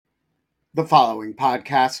The following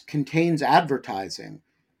podcast contains advertising.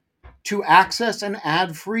 To access an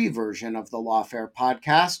ad-free version of the Lawfare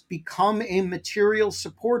podcast, become a material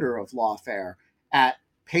supporter of Lawfare at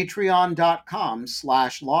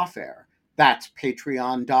patreon.com/lawfare. That's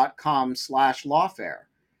patreon.com/lawfare.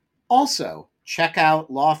 Also, check out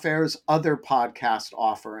Lawfare's other podcast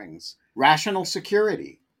offerings: Rational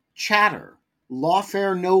Security, Chatter,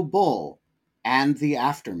 Lawfare No Bull, and The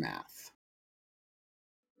Aftermath.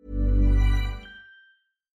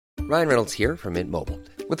 Ryan Reynolds here from Mint Mobile.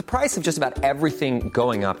 With the price of just about everything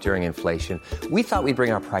going up during inflation, we thought we'd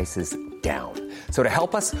bring our prices down. So to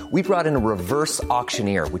help us, we brought in a reverse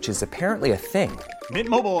auctioneer, which is apparently a thing. Mint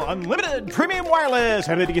Mobile Unlimited Premium Wireless.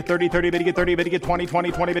 How to get 30, 30, bit to get 30, bit to get 20, 20,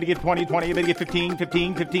 20, bit to get 20, 20, bit to get 15,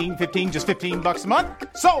 15, 15, 15, just $15 a month?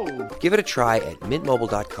 Sold! Give it a try at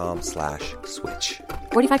mintmobile.com/switch.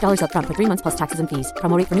 $45 up front for 3 months plus taxes and fees.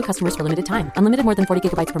 Promo rate for new customers for limited time. Unlimited more than 40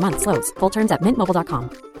 gigabytes per month. Slows full terms at mintmobile.com.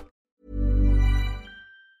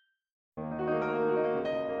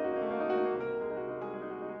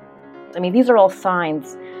 I mean, these are all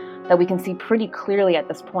signs that we can see pretty clearly at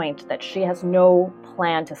this point that she has no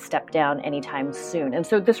plan to step down anytime soon. And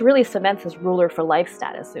so this really cements his ruler for life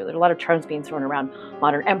status. So there's a lot of terms being thrown around: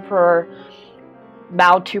 modern emperor,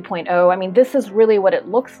 Mao 2.0. I mean, this is really what it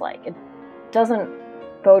looks like. It doesn't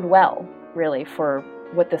bode well, really, for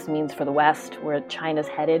what this means for the West, where China's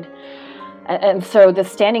headed. And so the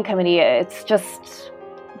standing committee, it's just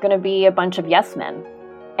going to be a bunch of yes men.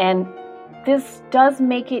 And this does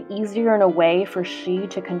make it easier in a way for Xi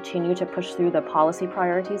to continue to push through the policy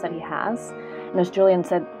priorities that he has. And as Julian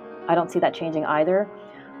said, I don't see that changing either.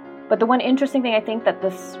 But the one interesting thing I think that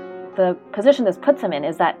the position this puts him in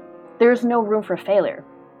is that there's no room for failure.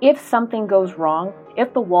 If something goes wrong,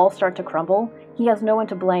 if the walls start to crumble, he has no one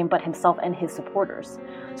to blame but himself and his supporters.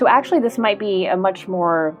 So actually this might be a much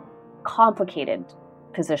more complicated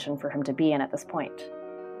position for him to be in at this point.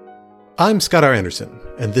 I'm Scott R. Anderson,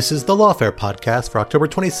 and this is the Lawfare podcast for October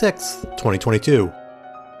 26th, 2022.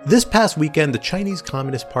 This past weekend, the Chinese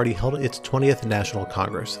Communist Party held its 20th National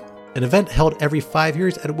Congress, an event held every 5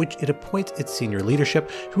 years at which it appoints its senior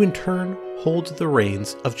leadership, who in turn holds the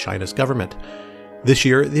reins of China's government. This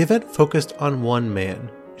year, the event focused on one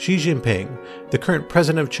man, Xi Jinping, the current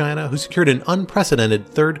president of China, who secured an unprecedented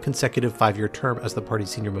third consecutive 5-year term as the party's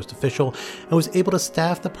senior-most official and was able to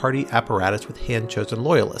staff the party apparatus with hand-chosen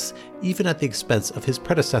loyalists, even at the expense of his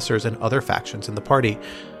predecessors and other factions in the party.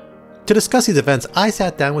 To discuss these events, I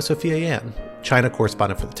sat down with Sophia Yan, China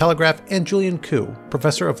correspondent for The Telegraph, and Julian Koo,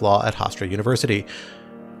 professor of law at Hofstra University.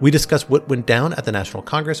 We discussed what went down at the National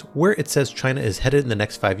Congress, where it says China is headed in the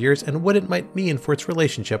next 5 years, and what it might mean for its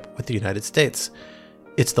relationship with the United States.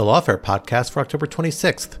 It's the Lawfare podcast for October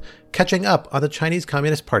 26th, catching up on the Chinese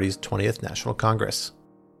Communist Party's 20th National Congress.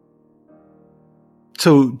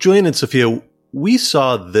 So, Julian and Sophia, we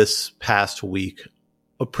saw this past week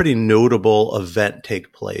a pretty notable event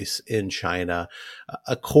take place in China,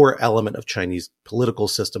 a core element of Chinese political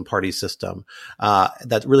system, party system,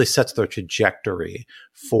 that really sets their trajectory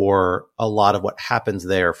for a lot of what happens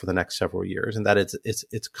there for the next several years, and that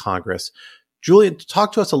it's Congress. Julian,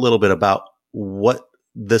 talk to us a little bit about what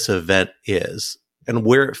this event is and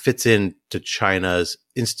where it fits into China's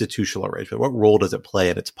institutional arrangement. What role does it play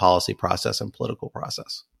in its policy process and political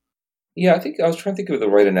process? Yeah, I think I was trying to think of the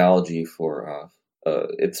right analogy for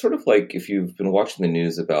it's sort of like if you've been watching the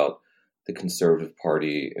news about the Conservative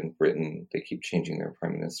Party in Britain. They keep changing their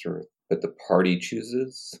prime minister, but the party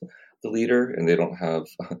chooses the leader and they don't have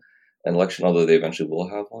an election, although they eventually will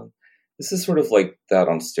have one. This is sort of like that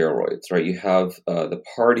on steroids, right? You have the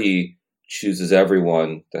party chooses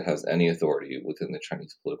everyone that has any authority within the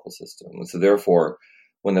Chinese political system. And so therefore,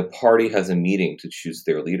 when the party has a meeting to choose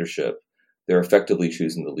their leadership, they're effectively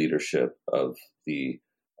choosing the leadership of the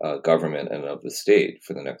government and of the state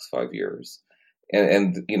for the next 5 years.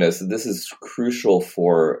 And so this is crucial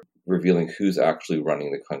for revealing who's actually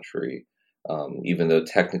running the country, even though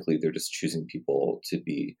technically they're just choosing people to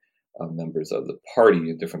be members of the party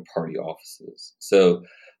in different party offices. So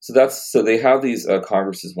they have these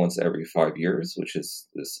congresses once every 5 years, which is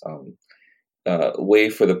this way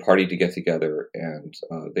for the party to get together, and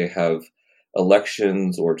they have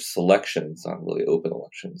elections or selections, not really open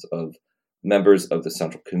elections, of members of the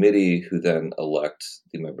Central Committee, who then elect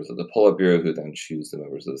the members of the Politburo, who then choose the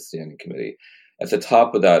members of the Standing Committee. At the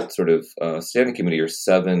top of that sort of Standing Committee are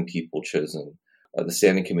 7 people chosen. The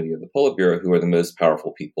Standing Committee of the Politburo, who are the most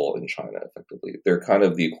powerful people in China, effectively. They're kind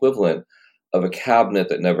of the equivalent of a cabinet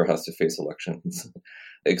that never has to face elections,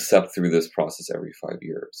 except through this process every 5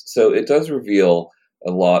 years. So it does reveal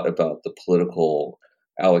a lot about the political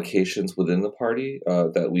allocations within the party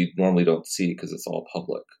that we normally don't see because it's all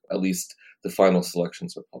public. At least the final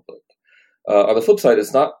selections are public. On the flip side,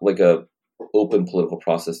 it's not like a open political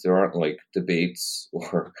process. There aren't like debates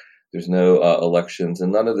or there's no elections,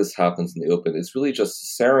 and none of this happens in the open. It's really just a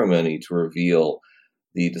ceremony to reveal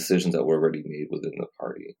the decisions that were already made within the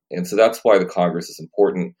party. And so that's why the Congress is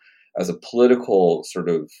important as a political sort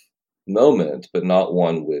of moment, but not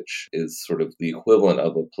one which is sort of the equivalent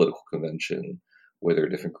of a political convention where there are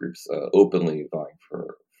different groups openly vying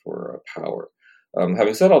for power.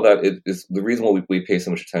 Having said all that, it is the reason why we pay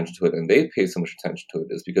so much attention to it, and they pay so much attention to it,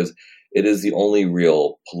 is because it is the only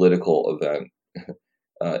real political event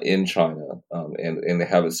in China, and they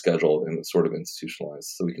have it scheduled and it's sort of institutionalized,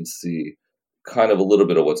 so we can see kind of a little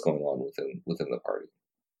bit of what's going on within the party.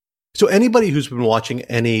 So anybody who's been watching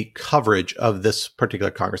any coverage of this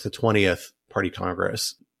particular Congress, the 20th Party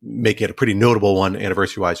Congress, make it a pretty notable one,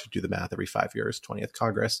 anniversary-wise, if you do the math, every 5 years, 20th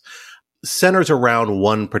Congress, centers around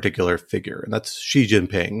one particular figure, and that's Xi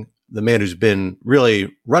Jinping, the man who's been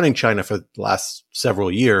really running China for the last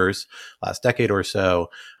several years, last decade or so,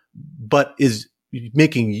 but is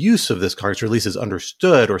making use of this Congress, or at least is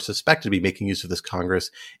understood or suspected to be making use of this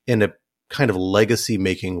Congress in a kind of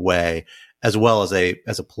legacy-making way, as well as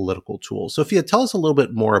a political tool. Sophia, tell us a little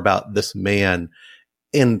bit more about this man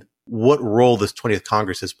and what role this 20th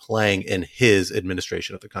Congress is playing in his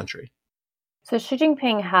administration of the country. So Xi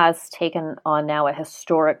Jinping has taken on now a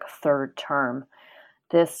historic third term.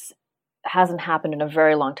 This hasn't happened in a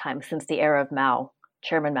very long time, since the era of Mao,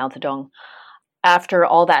 Chairman Mao Zedong. After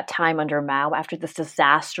all that time under Mao, after this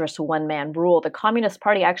disastrous one-man rule, the Communist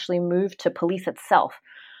Party actually moved to police itself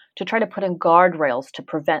to try to put in guardrails to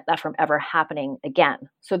prevent that from ever happening again.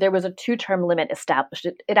 So there was a 2-term limit established.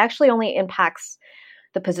 It actually only impacts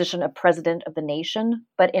the position of president of the nation,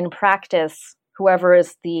 but in practice, whoever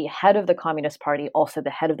is the head of the Communist Party, also the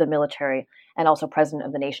head of the military, and also president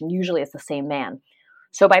of the nation, usually it's the same man.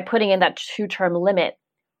 So by putting in that 2-term limit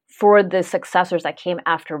for the successors that came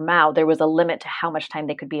after Mao, there was a limit to how much time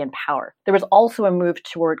they could be in power. There was also a move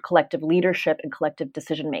toward collective leadership and collective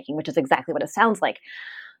decision-making, which is exactly what it sounds like.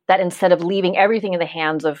 That instead of leaving everything in the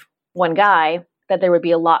hands of one guy, that there would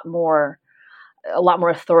be a lot more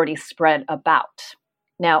authority spread about.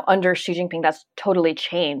 Now, under Xi Jinping, that's totally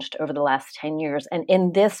changed over the last 10 years. And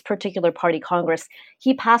in this particular party Congress,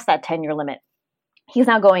 he passed that 10-year limit. He's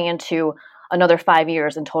now going into another 5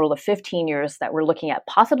 years, in total of 15 years that we're looking at,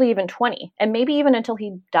 possibly even 20, and maybe even until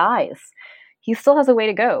he dies. He still has a way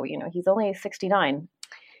to go. He's only 69.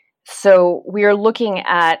 So we are looking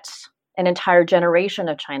at an entire generation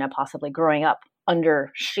of China possibly growing up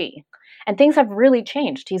under Xi. And things have really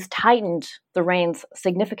changed. He's tightened the reins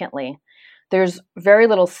significantly. There's very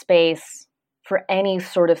little space for any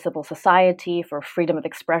sort of civil society, for freedom of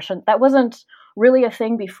expression. That wasn't really a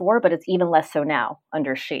thing before, but it's even less so now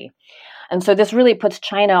under Xi. And so this really puts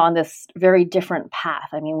China on this very different path.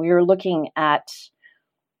 I mean, we are looking at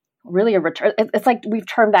really a return. It's like we've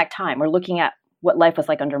turned back time. We're looking at what life was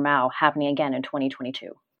like under Mao happening again in 2022.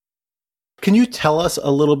 Can you tell us a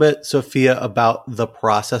little bit, Sophia, about the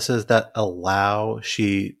processes that allow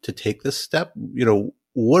Xi to take this step?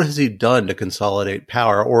 What has he done to consolidate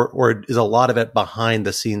power, or is a lot of it behind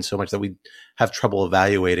the scenes so much that we have trouble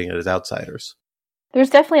evaluating it as outsiders? There's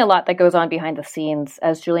definitely a lot that goes on behind the scenes.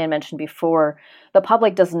 As Julian mentioned before, the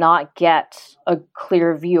public does not get a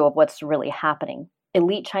clear view of what's really happening.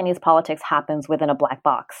 Elite Chinese politics happens within a black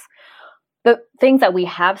box. The things that we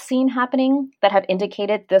have seen happening that have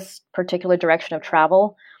indicated this particular direction of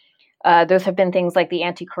travel, those have been things like the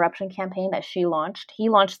anti-corruption campaign that Xi launched. He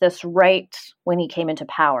launched this right when he came into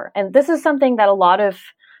power. And this is something that a lot of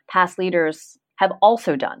past leaders have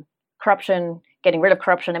also done. Corruption, getting rid of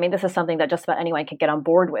corruption. I mean, this is something that just about anyone can get on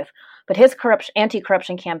board with. But his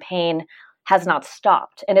anti-corruption campaign has not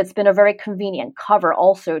stopped. And it's been a very convenient cover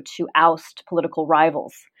also to oust political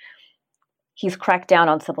rivals. He's cracked down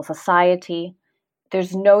on civil society.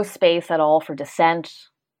 There's no space at all for dissent.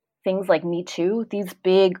 Things like Me Too, these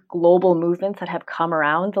big global movements that have come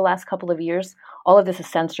around the last couple of years, all of this is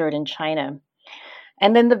censored in China.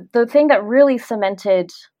 And then the thing that really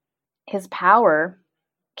cemented his power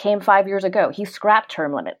came 5 years ago. He scrapped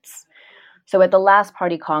term limits. So at the last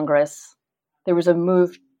party Congress, there was a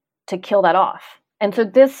move to kill that off. And so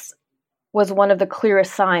this was one of the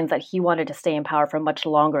clearest signs that he wanted to stay in power for much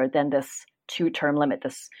longer than this 2-term limit,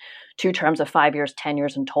 this 2 terms of 5 years, 10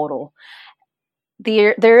 years in total.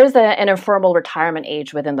 There is an informal retirement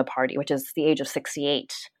age within the party, which is the age of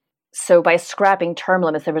 68. So by scrapping term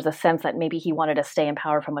limits, there was a sense that maybe he wanted to stay in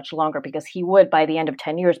power for much longer because he would, by the end of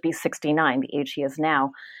 10 years, be 69, the age he is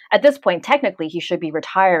now. At this point, technically, he should be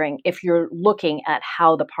retiring if you're looking at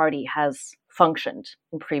how the party has functioned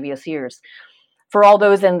in previous years. For all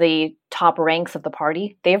those in the top ranks of the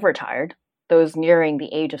party, they've retired, those nearing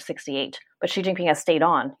the age of 68. But Xi Jinping has stayed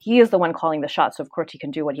on. He is the one calling the shots, so of course he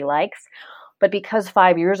can do what he likes. But because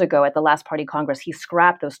 5 years ago at the last party congress, he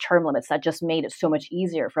scrapped those term limits, that just made it so much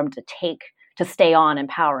easier for him to stay on in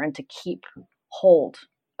power and to keep hold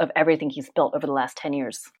of everything he's built over the last 10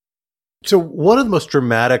 years. So one of the most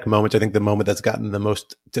dramatic moments, I think the moment that's gotten the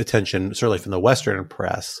most attention, certainly from the Western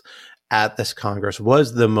press at this Congress,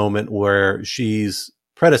 was the moment where Xi's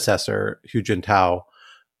predecessor, Hu Jintao,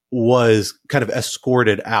 was kind of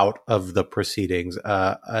escorted out of the proceedings,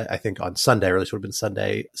 I think on Sunday, or at least would have been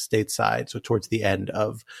Sunday stateside, so towards the end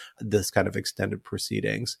of this kind of extended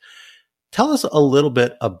proceedings. Tell us a little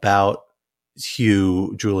bit about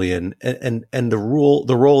Hu, Julian, and the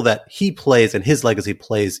role that he plays and his legacy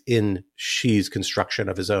plays in Xi's construction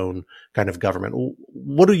of his own kind of government.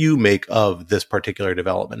 What do you make of this particular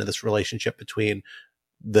development and this relationship between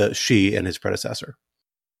the Xi and his predecessor?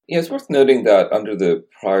 Yeah, it's worth noting that under the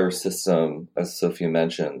prior system, as Sophia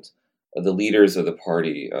mentioned, the leaders of the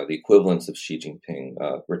party, the equivalents of Xi Jinping,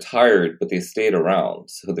 retired, but they stayed around,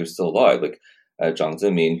 so they're still alive. Like Jiang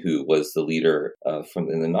Zemin, who was the leader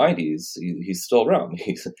in the 90s, he's still around.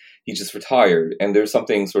 He just retired, and there's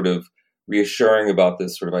something sort of reassuring about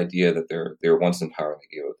this sort of idea that they were once in power and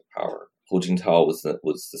they gave up the power. Hu Jintao was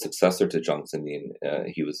the successor to Jiang Zemin.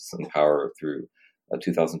 He was in power through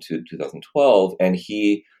 2002 to 2012, and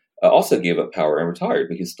he also gave up power and retired,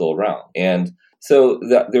 but he's still around. And so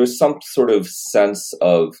there's some sort of sense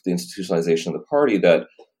of the institutionalization of the party that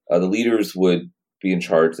the leaders would be in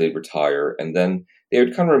charge, they'd retire, and then they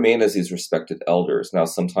would kind of remain as these respected elders. Now,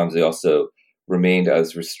 sometimes they also remained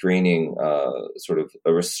as restraining, sort of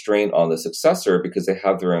a restraint on the successor because they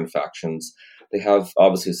have their own factions. They have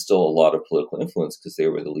obviously still a lot of political influence because they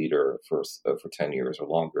were the leader for 10 years or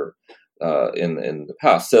longer in the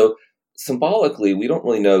past. So symbolically, we don't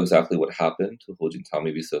really know exactly what happened to Hu Jintao.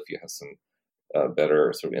 Maybe Sophia has some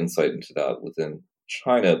better sort of insight into that within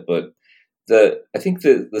China. But I think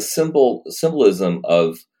the symbolism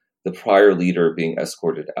of the prior leader being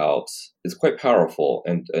escorted out is quite powerful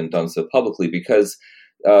and done so publicly because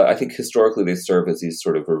I think historically they serve as these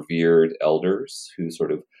sort of revered elders who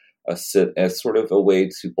sort of sit as sort of a way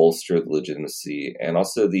to bolster the legitimacy and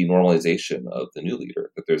also the normalization of the new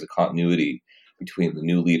leader, that there's a continuity between the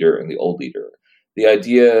new leader and the old leader. The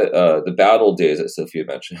idea, the bad old days that Sophia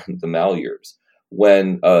mentioned, the Mao years,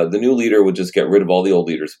 when the new leader would just get rid of all the old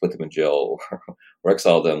leaders, put them in jail or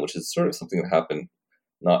exile them, which is sort of something that happened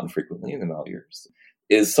not infrequently in the Mao years,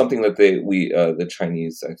 is something that the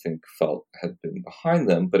Chinese, I think, felt had been behind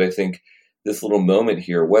them. But I think this little moment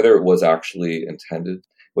here, whether it was actually intended,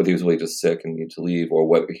 whether he was really just sick and needed to leave, or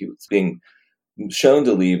whether he was being shown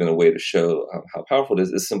to leave in a way to show how powerful it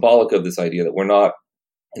is symbolic of this idea that we're not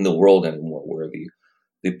in the world anymore where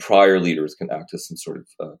the prior leaders can act as some sort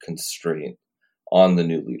of constraint on the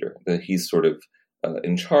new leader, that he's sort of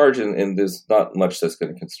in charge and there's not much that's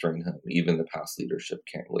going to constrain him. Even the past leadership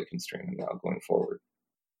can't really constrain him now going forward.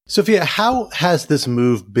 Sophia, how has this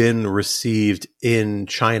move been received in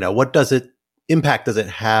China? What impact does it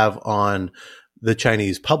have on the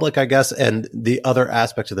Chinese public, I guess, and the other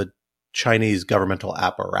aspects of the Chinese governmental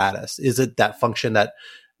apparatus? Is it that function that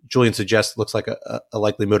Julian suggests looks like a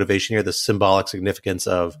likely motivation here, the symbolic significance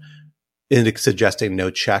of suggesting no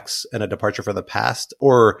checks and a departure from the past?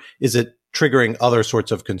 Or is it triggering other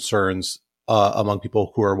sorts of concerns among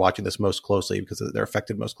people who are watching this most closely because they're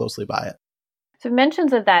affected most closely by it? So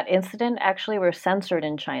mentions of that incident actually were censored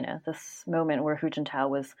in China, this moment where Hu Jintao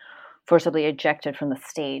was forcibly ejected from the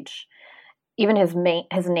stage. Even his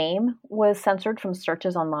name was censored from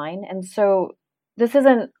searches online. And so this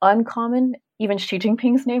isn't uncommon. Even Xi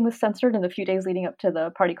Jinping's name was censored in the few days leading up to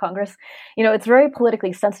the party congress. It's very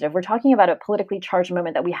politically sensitive. We're talking about a politically charged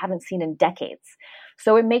moment that we haven't seen in decades.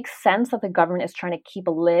 So it makes sense that the government is trying to keep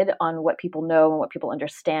a lid on what people know and what people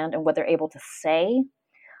understand and what they're able to say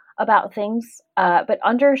about things. But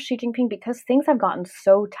under Xi Jinping, because things have gotten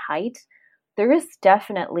so tight, there is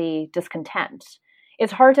definitely discontent.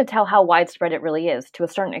 It's hard to tell how widespread it really is. To a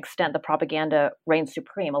certain extent, the propaganda reigns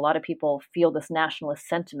supreme. A lot of people feel this nationalist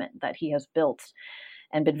sentiment that he has built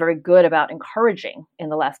and been very good about encouraging in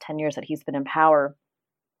the last 10 years that he's been in power.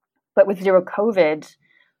 But with zero COVID,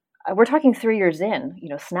 we're talking 3 years in,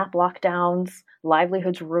 snap lockdowns,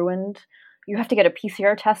 livelihoods ruined. You have to get a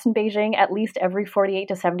PCR test in Beijing at least every 48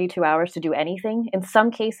 to 72 hours to do anything. In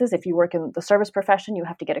some cases, if you work in the service profession, you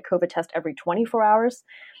have to get a COVID test every 24 hours.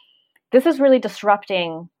 This is really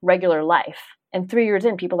disrupting regular life. And 3 years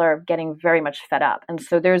in, people are getting very much fed up. And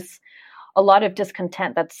so there's a lot of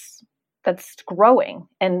discontent that's growing.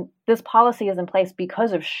 And this policy is in place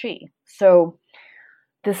because of Xi. So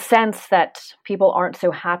the sense that people aren't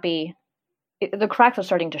so happy, the cracks are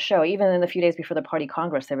starting to show. Even in the few days before the party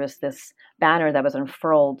congress, there was this banner that was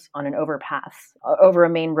unfurled on an overpass over a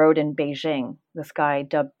main road in Beijing, this guy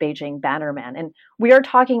dubbed Beijing Bannerman. And we are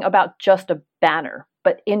talking about just a banner.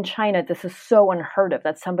 But in China, this is so unheard of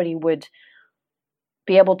that somebody would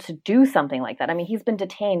be able to do something like that. I mean, he's been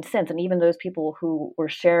detained since, and even those people who were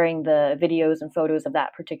sharing the videos and photos of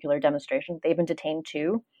that particular demonstration, they've been detained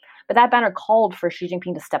too. But that banner called for Xi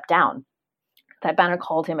Jinping to step down. That banner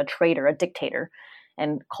called him a traitor, a dictator,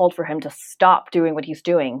 and called for him to stop doing what he's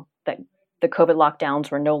doing, that the COVID lockdowns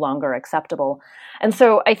were no longer acceptable. And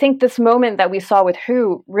so I think this moment that we saw with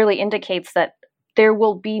Hu really indicates that there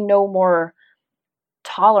will be no more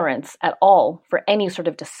tolerance at all for any sort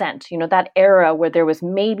of dissent. You know, that era where there was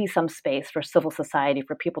maybe some space for civil society,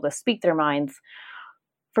 for people to speak their minds,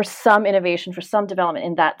 for some innovation, for some development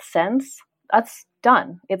in that sense, that's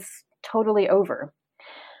done. It's totally over.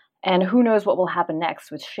 And who knows what will happen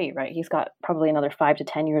next with Xi, right? He's got probably another 5 to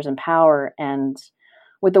 10 years in power. And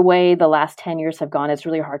with the way the last 10 years have gone, it's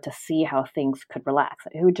really hard to see how things could relax.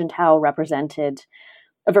 Hu Jintao represented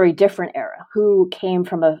a very different era. Hu came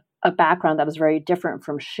from a background that was very different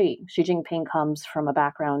from Xi. Xi Jinping comes from a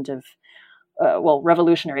background of,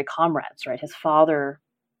 revolutionary comrades, right? His father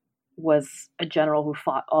was a general who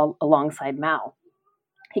fought alongside Mao.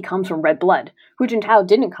 He comes from red blood. Hu Jintao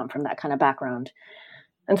didn't come from that kind of background.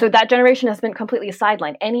 And so that generation has been completely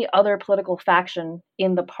sidelined. Any other political faction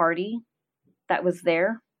in the party that was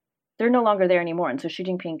there, they're no longer there anymore. And so Xi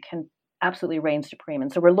Jinping can absolutely reign supreme.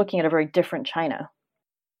 And so we're looking at a very different China.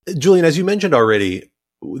 Julian, as you mentioned already,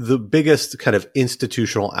 the biggest kind of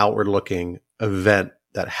institutional outward-looking event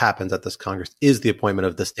that happens at this Congress is the appointment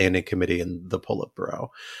of the Standing Committee and the Politburo,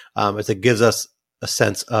 as it gives us a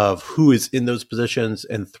sense of who is in those positions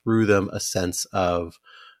and through them a sense of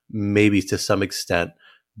maybe to some extent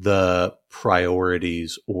the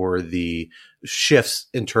priorities or the shifts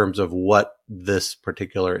in terms of what this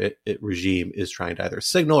particular regime is trying to either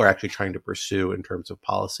signal or actually trying to pursue in terms of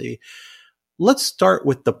policy. Let's start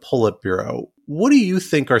with the Politburo. What do you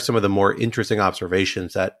think are some of the more interesting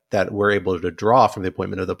observations that we're able to draw from the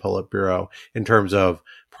appointment of the Politburo in terms of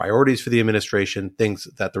priorities for the administration, things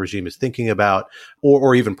that the regime is thinking about,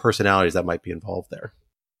 or even personalities that might be involved there?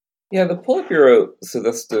 Yeah, the Politburo, so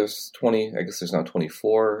there's 20, I guess there's now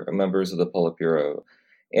 24 members of the Politburo.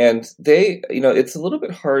 And they, it's a little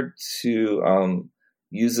bit hard to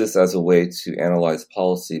use this as a way to analyze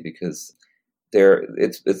policy because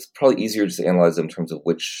it's probably easier just to analyze them in terms of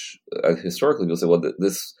which, historically, people say, well,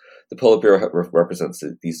 the Politburo represents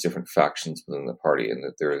these different factions within the party, and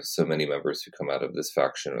that there are so many members who come out of this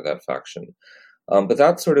faction or that faction. But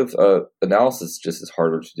that sort of analysis just is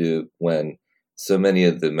harder to do when so many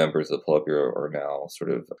of the members of the Politburo are now sort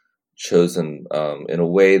of chosen in a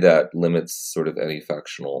way that limits sort of any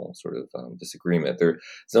factional sort of disagreement.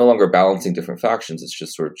 It's no longer balancing different factions. It's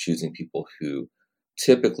just sort of choosing people who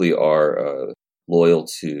typically are loyal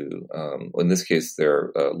to, in this case,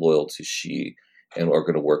 they're loyal to Xi and are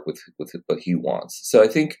going to work with what he wants. So I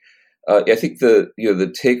think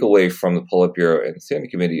the takeaway from the Politburo and the Standing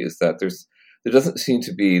Committee is that there doesn't seem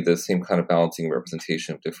to be the same kind of balancing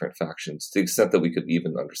representation of different factions to the extent that we could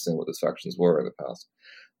even understand what those factions were in the past,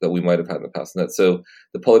 that we might have had in the past. And that so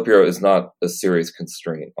the Politburo is not a serious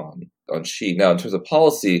constraint on Xi. Now, in terms of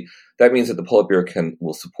policy, that means that the Politburo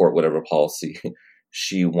will support whatever policy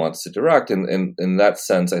Xi wants to direct. And in that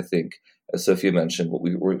sense, I think, as Sophia mentioned, what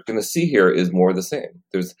we're going to see here is more of the same.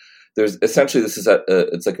 There's essentially, this is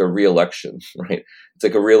it's like a re-election, right? It's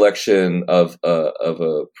like a re-election of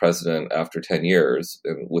a president after 10 years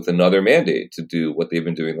and with another mandate to do what they've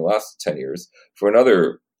been doing the last 10 years for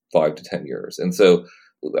another 5 to 10 years. And so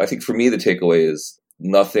I think for me, the takeaway is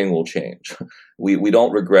nothing will change. We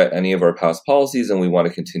don't regret any of our past policies and we want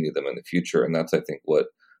to continue them in the future. And that's, I think, what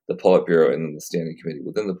the Politburo and the Standing Committee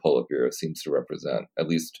within the Politburo seems to represent, at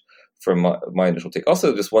least from my initial take.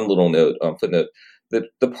 Also, just one little footnote, that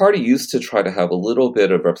the party used to try to have a little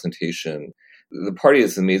bit of representation. The party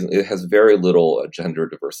is amazing. It has very little gender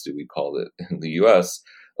diversity, we call it, in the U.S.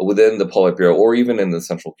 within the Politburo or even in the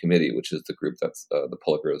Central Committee, which is the group that's the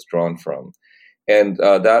Politburo is drawn from. And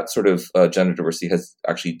that sort of gender diversity has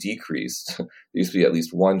actually decreased. There used to be at least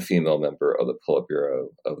one female member of the Politburo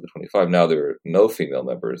of the 25. Now there are no female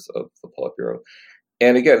members of the Politburo.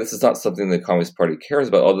 And again, this is not something the Communist Party cares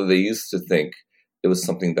about, although they used to think it was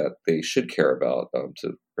something that they should care about,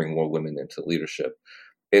 to bring more women into leadership.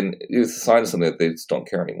 And it's a sign of something that they just don't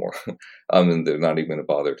care anymore. And they're not even going to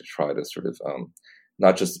bother to try to sort of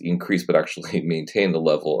not just increase, but actually maintain the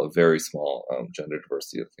level of very small gender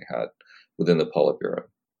diversity that they had within the Politburo.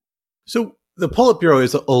 So the Politburo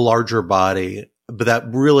is a larger body, but that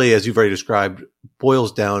really, as you've already described,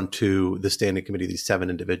 boils down to the Standing Committee, these 7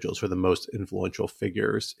 individuals who are the most influential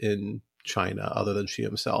figures in China, other than Xi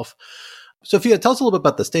himself. Sophia, tell us a little bit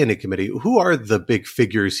about the Standing Committee. Who are the big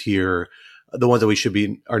figures here, the ones that we should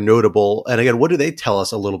be are notable? And again, what do they tell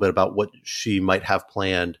us a little bit about what Xi might have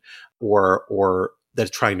planned or that's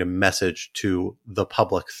trying to message to the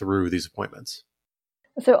public through these appointments?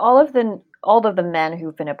 So all of the men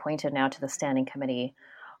who've been appointed now to the Standing Committee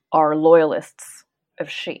are loyalists of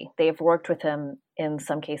Xi. They've worked with him in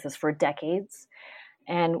some cases for decades.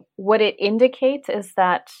 And what it indicates is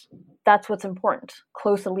that that's what's important: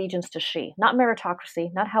 close allegiance to Xi, not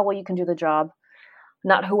meritocracy, not how well you can do the job,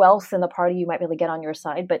 not who else in the party you might be able to get on your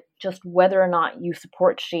side, but just whether or not you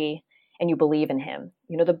support Xi and you believe in him.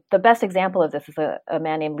 You know, the best example of this is a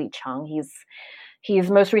man named Li Cheng. He's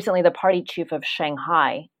most recently the party chief of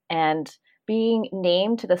Shanghai, and being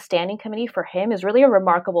named to the Standing Committee for him is really a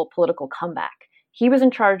remarkable political comeback. He was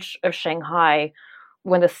in charge of Shanghai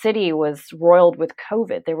when the city was roiled with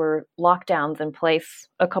COVID. There were lockdowns in place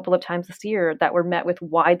a couple of times this year that were met with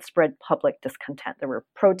widespread public discontent. There were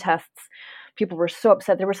protests. People were so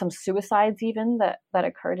upset. There were some suicides even that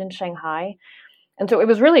occurred in Shanghai. And so it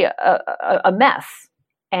was really a mess.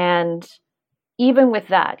 And even with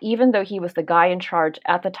that, even though he was the guy in charge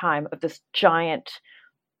at the time of this giant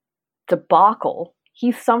debacle,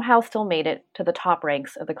 he somehow still made it to the top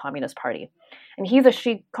ranks of the Communist Party. And he's a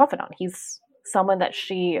Xi confidant. He's someone that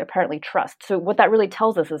Xi apparently trusts. So what that really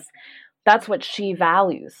tells us is that's what Xi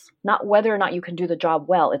values, not whether or not you can do the job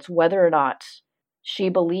well. It's whether or not Xi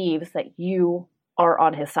believes that you are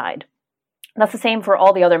on his side. And that's the same for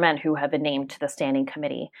all the other men who have been named to the Standing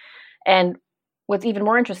Committee. And what's even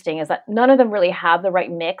more interesting is that none of them really have the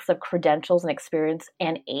right mix of credentials and experience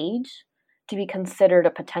and age to be considered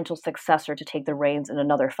a potential successor to take the reins in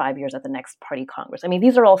another 5 years at the next party Congress. I mean,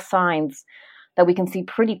 these are all signs that we can see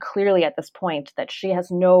pretty clearly at this point that Xi has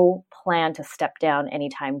no plan to step down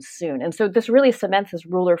anytime soon. And so this really cements his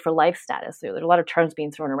ruler for life status. There's a lot of terms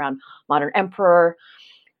being thrown around: modern emperor,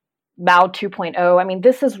 Mao 2.0. I mean,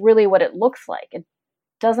 this is really what it looks like. It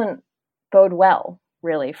doesn't bode well,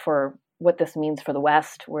 really, for what this means for the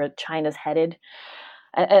West, where China's headed.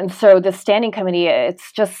 And so the Standing Committee,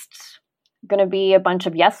 it's just going to be a bunch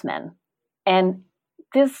of yes men. And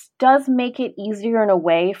this does make it easier in a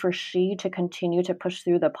way for Xi to continue to push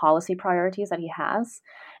through the policy priorities that he has.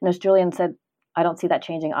 And as Julian said, I don't see that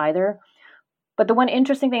changing either. But the one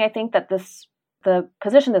interesting thing I think that the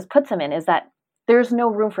position this puts him in is that there's no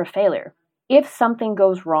room for failure. If something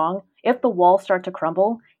goes wrong, if the walls start to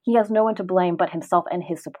crumble, he has no one to blame but himself and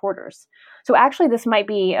his supporters. So actually, this might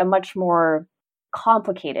be a much more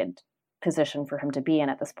complicated position for him to be in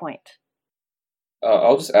at this point.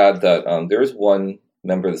 I'll just add that there is one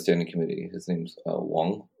member of the Standing Committee. His name's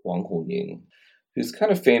Wang Hunying, who's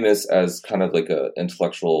kind of famous as kind of like an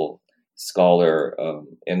intellectual scholar,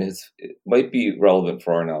 and it might be relevant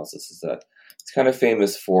for our analysis, is that he's kind of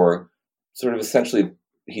famous for sort of essentially,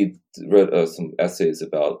 he wrote some essays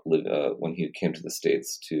about when he came to the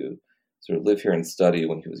States to sort of live here and study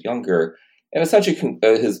when he was younger. And essentially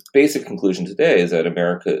his basic conclusion today is that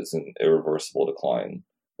America is in irreversible decline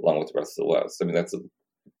along with the rest of the West. I mean, that's a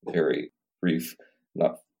very brief,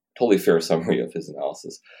 not totally fair summary of his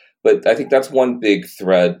analysis. But I think that's one big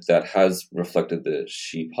thread that has reflected the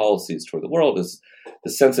Xi policies toward the world, is the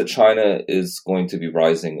sense that China is going to be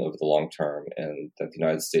rising over the long term and that the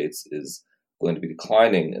United States is going to be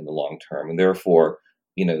declining in the long term. And therefore,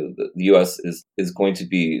 the U.S. is going to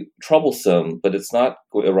be troublesome, but it's not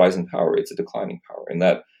a rising power, it's a declining power. And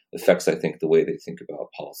that affects, I think, the way they think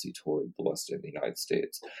about policy toward the West and the United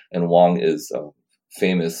States. And Wang is a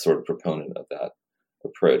famous sort of proponent of that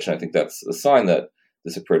approach. And I think that's a sign that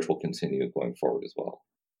this approach will continue going forward as well.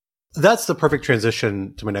 That's the perfect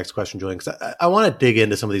transition to my next question, Julian, because I want to dig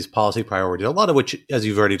into some of these policy priorities, a lot of which, as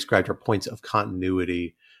you've already described, are points of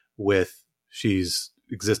continuity with Xi's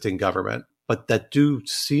existing government, but that do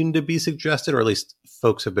seem to be suggested, or at least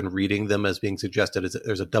folks have been reading them as being suggested, is that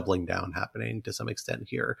there's a doubling down happening to some extent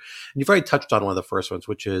here. And you've already touched on one of the first ones,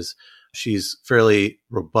 which is She's fairly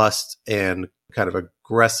robust and kind of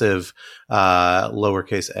aggressive,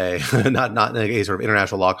 lowercase a, not in a sort of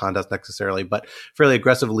international law context necessarily, but fairly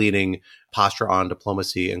aggressive leaning posture on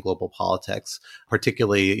diplomacy and global politics,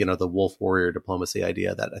 particularly, the wolf warrior diplomacy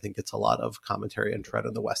idea that I think gets a lot of commentary and tread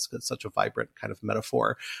in the West. It's such a vibrant kind of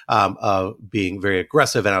metaphor of being very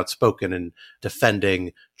aggressive and outspoken and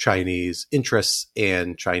defending Chinese interests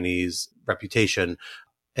and Chinese reputation.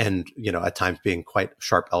 And, at times being quite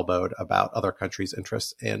sharp-elbowed about other countries'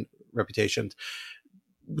 interests and reputations.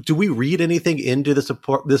 Do we read anything into this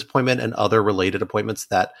appointment and other related appointments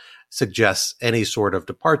that suggests any sort of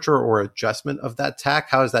departure or adjustment of that tack?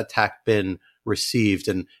 How has that tack been received?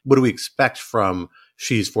 And what do we expect from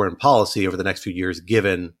Xi's foreign policy over the next few years,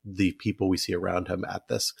 given the people we see around him at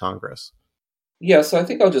this Congress? Yeah, so I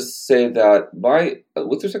think I'll just say that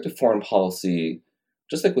with respect to foreign policy,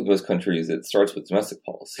 just like with most countries, it starts with domestic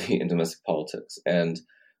policy and domestic politics. And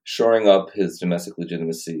shoring up his domestic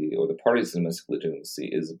legitimacy, or the party's domestic legitimacy,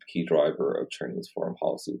 is a key driver of Chinese foreign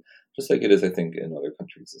policy, just like it is, I think, in other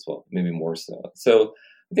countries as well, maybe more so. So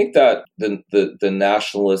I think that the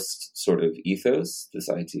nationalist sort of ethos, this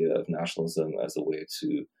idea of nationalism as a way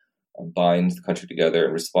to bind the country together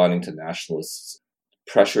and responding to nationalist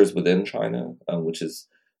pressures within China, which is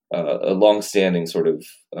a long-standing sort of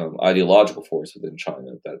ideological force within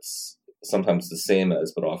China that's sometimes the same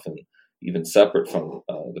as, but often even separate from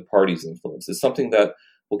the party's influence, is something that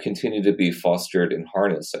will continue to be fostered and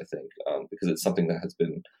harnessed, I think, because it's something that has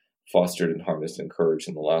been fostered and harnessed and encouraged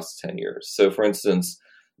in the last 10 years. So, for instance,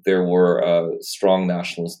 there were strong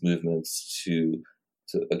nationalist movements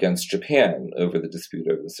against Japan over the dispute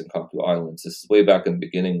over the Senkaku Islands. This is way back in the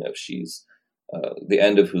beginning of Xi's the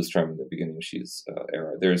end of Hu's term and the beginning of Xi's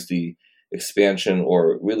era. There's the expansion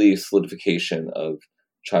or really solidification of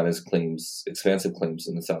China's expansive claims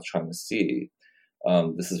in the South China Sea.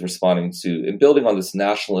 This is responding to and building on this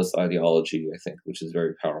nationalist ideology, I think, which is a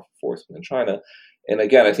very powerful force within China. And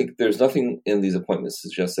again, I think there's nothing in these appointments to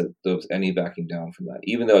suggest that there's any backing down from that,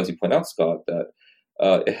 even though, as you point out, Scott, that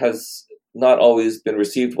it has not always been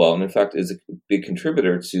received well, and in fact is a big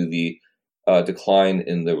contributor to the decline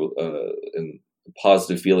in the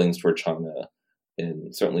positive feelings for China,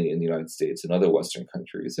 certainly in the United States and other Western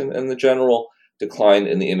countries, and the general decline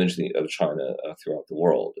in the image of China throughout the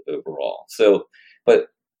world overall. So, but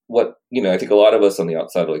what, I think a lot of us on the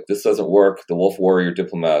outside are like, this doesn't work. The wolf warrior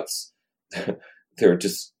diplomats, they're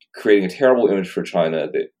just creating a terrible image for China.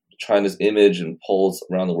 China's image and polls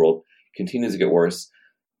around the world continues to get worse.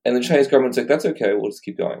 And the Chinese government's like, that's okay, we'll just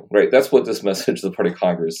keep going. Right? That's what this message of the Party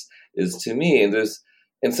Congress is to me. And there's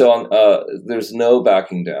no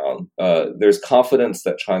backing down. There's confidence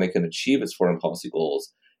that China can achieve its foreign policy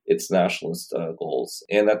goals, its nationalist goals,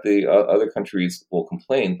 and that the other countries will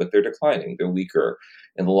complain, but they're declining. They're weaker.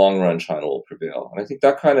 In the long run, China will prevail. And I think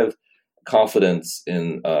that kind of confidence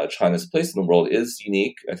in China's place in the world is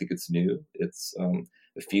unique. I think it's new. It's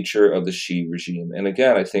a feature of the Xi regime. And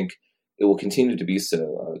again, I think it will continue to be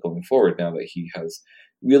so going forward, now that he has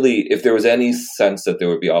really, if there was any sense that there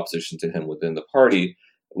would be opposition to him within the party,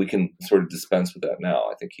 we can sort of dispense with that now.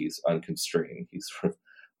 I think he's unconstrained. He's sort of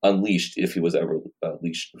unleashed, if he was ever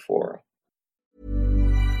leashed before.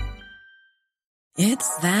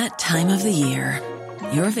 It's that time of the year.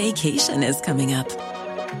 Your vacation is coming up.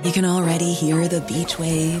 You can already hear the beach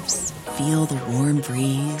waves, feel the warm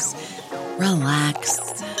breeze,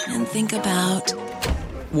 relax, and think about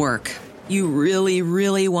work. You really,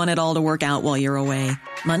 really want it all to work out while you're away.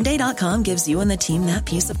 Monday.com gives you and the team that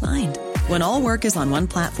peace of mind. When all work is on one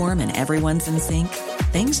platform and everyone's in sync,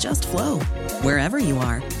 things just flow. Wherever you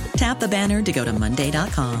are, tap the banner to go to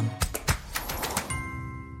Monday.com.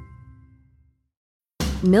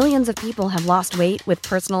 Millions of people have lost weight with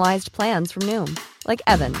personalized plans from Noom. Like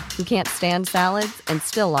Evan, who can't stand salads and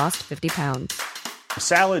still lost 50 pounds.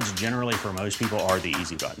 Salads generally for most people are the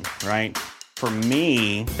easy button, right? For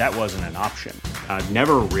me, that wasn't an option. I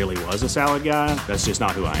never really was a salad guy. That's just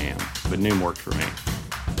not who I am. But Noom worked for me.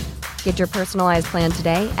 Get your personalized plan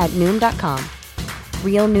today at Noom.com.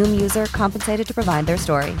 Real Noom user compensated to provide their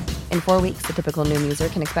story. In 4 weeks, the typical Noom user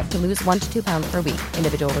can expect to lose 1 to 2 pounds per week.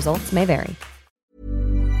 Individual results may vary.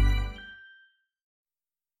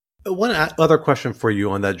 One other question for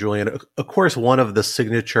you on that, Julian. Of course, one of the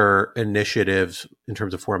signature initiatives in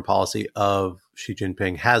terms of foreign policy of Xi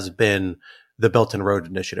Jinping has been the Belt and Road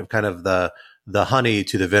Initiative, kind of the honey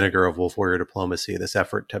to the vinegar of wolf warrior diplomacy, this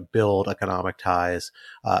effort to build economic ties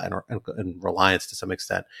and reliance to some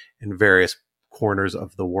extent in various corners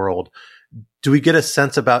of the world. Do we get a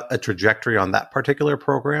sense about a trajectory on that particular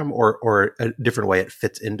program, or a different way it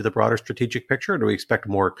fits into the broader strategic picture? Or do we expect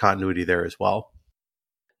more continuity there as well?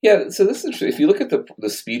 Yeah, so this is interesting. If you look at the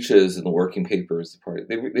speeches and the working papers, of the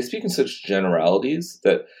party, they speak in such generalities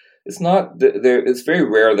that it's very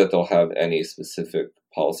rare that they'll have any specific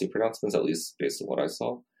policy pronouncements, at least based on what I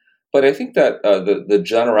saw. But I think that the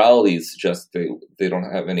generalities suggest they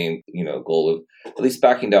don't have any goal of at least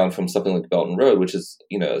backing down from something like Belt and Road, which is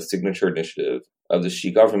a signature initiative of the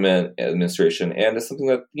Xi government administration, and it's something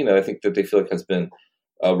that I think that they feel like has been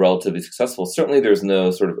relatively successful. Certainly, there's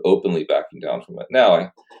no sort of openly backing down from it.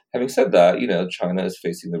 Now, having said that, China is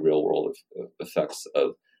facing the real world of effects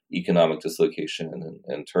of economic dislocation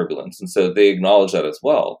and turbulence, and so they acknowledge that as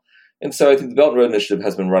well. And so I think the Belt and Road Initiative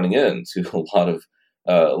has been running into a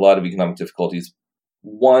lot of economic difficulties,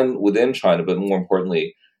 one within China, but more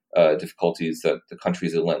importantly, difficulties that the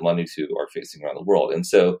countries it lent money to are facing around the world. And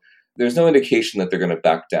so there's no indication that they're going to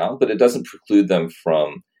back down, but it doesn't preclude them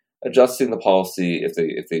from adjusting the policy if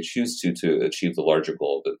they choose to achieve the larger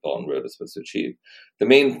goal that Belt and Road is supposed to achieve. The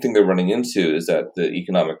main thing they're running into is that the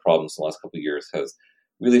economic problems in the last couple of years has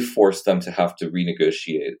really forced them to have to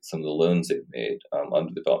renegotiate some of the loans they've made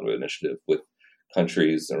under the Belt and Road Initiative with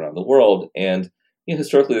countries around the world. And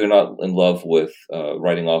historically, they're not in love with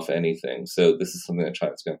writing off anything. So this is something that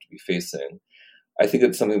China's going to have to be facing. I think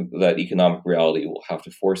it's something that economic reality will have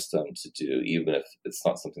to force them to do, even if it's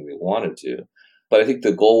not something they want to do. But I think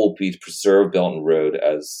the goal will be to preserve Belt and Road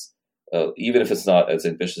as, even if it's not as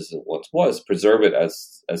ambitious as it once was, preserve it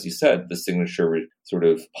as you said, the signature sort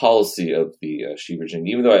of policy of the Xi regime.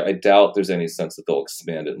 Even though I doubt there's any sense that they'll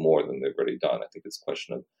expand it more than they've already done. I think it's a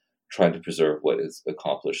question of trying to preserve what is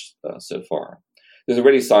accomplished so far. There's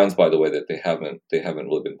already signs, by the way, that they haven't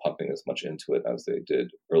really been pumping as much into it as they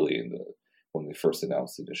did early when they first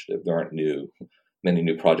announced the initiative. There aren't many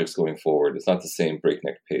new projects going forward. It's not the same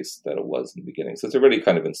breakneck pace that it was in the beginning. So it's already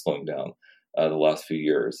kind of been slowing down the last few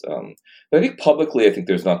years. But I think publicly, I think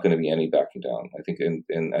there's not going to be any backing down. I think,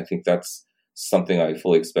 and I think that's something I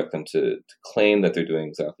fully expect them to claim that they're doing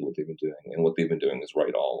exactly what they've been doing, and what they've been doing is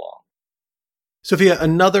right all along. Sophia,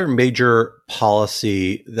 another major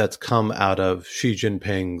policy that's come out of Xi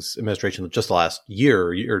Jinping's administration just the last year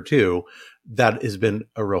or two that has been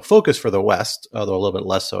a real focus for the West, although a little bit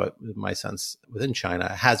less so in my sense within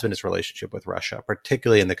China, has been its relationship with Russia,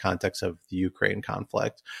 particularly in the context of the Ukraine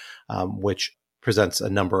conflict, which presents a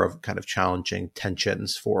number of kind of challenging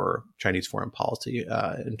tensions for Chinese foreign policy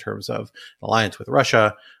in terms of alliance with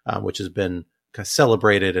Russia, which has been kind of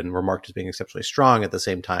celebrated and remarked as being exceptionally strong. At the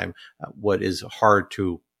same time, what is hard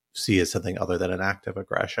to see as something other than an act of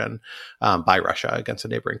aggression by Russia against a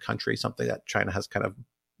neighboring country, something that China has kind of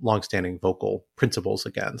longstanding vocal principles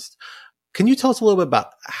against. Can you tell us a little bit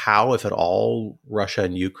about how, if at all, Russia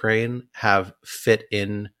and Ukraine have fit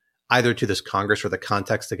in either to this Congress or the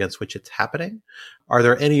context against which it's happening? Are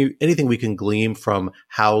there anything we can glean from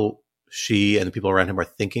how Xi and the people around him are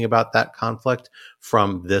thinking about that conflict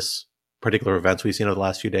from this particular events we've seen over the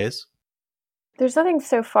last few days? There's nothing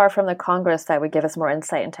so far from the Congress that would give us more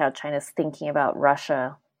insight into how China's thinking about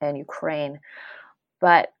Russia and Ukraine.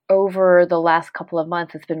 But over the last couple of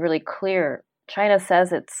months, it's been really clear. China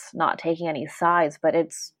says it's not taking any sides, but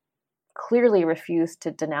it's clearly refused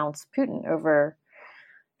to denounce Putin over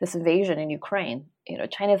this invasion in Ukraine.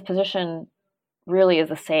 China's position really is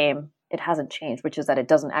the same. It hasn't changed, which is that it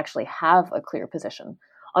doesn't actually have a clear position.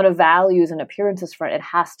 On a values and appearances front, it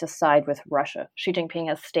has to side with Russia. Xi Jinping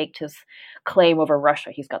has staked his claim over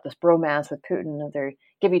Russia. He's got this bromance with Putin. They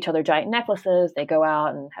give each other giant necklaces. They go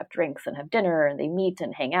out and have drinks and have dinner, and they meet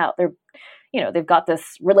and hang out. They've got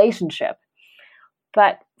this relationship.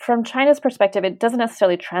 But from China's perspective, it doesn't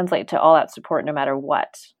necessarily translate to all-out support no matter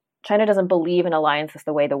what. China doesn't believe in alliances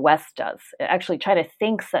the way the West does. Actually, China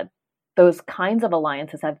thinks that those kinds of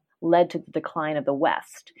alliances have led to the decline of the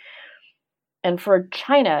West. And for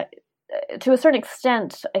China, to a certain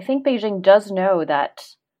extent, I think Beijing does know that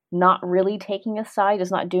not really taking a side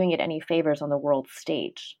is not doing it any favors on the world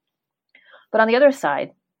stage. But on the other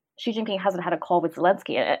side, Xi Jinping hasn't had a call with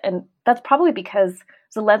Zelensky. And that's probably because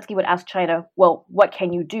Zelensky would ask China, well, what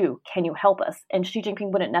can you do? Can you help us? And Xi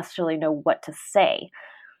Jinping wouldn't necessarily know what to say.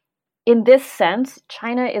 In this sense,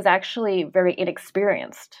 China is actually very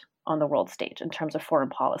inexperienced on the world stage in terms of foreign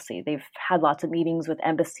policy. They've had lots of meetings with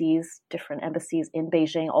embassies, different embassies in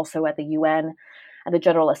Beijing, also at the UN and the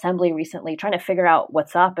General Assembly recently, trying to figure out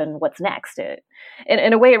what's up and what's next.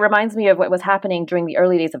 In a way, it reminds me of what was happening during the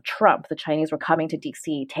early days of Trump. The Chinese were coming to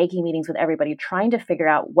DC, taking meetings with everybody, trying to figure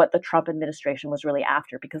out what the Trump administration was really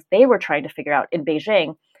after, because they were trying to figure out in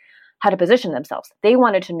Beijing how to position themselves. They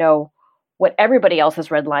wanted to know what everybody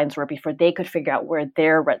else's red lines were before they could figure out where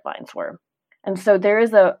their red lines were. And so there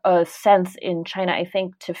is a sense in China, I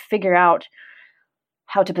think, to figure out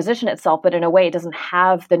how to position itself, but in a way it doesn't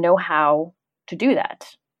have the know-how to do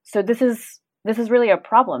that. So this is really a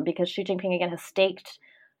problem, because Xi Jinping, again, has staked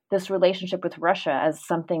this relationship with Russia as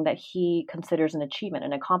something that he considers an achievement,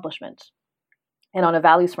 an accomplishment. And on a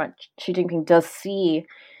values front, Xi Jinping does see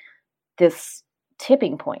this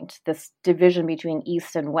tipping point, this division between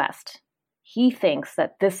East and West. He thinks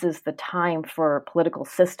that this is the time for political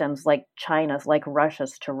systems like China's, like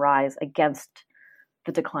Russia's, to rise against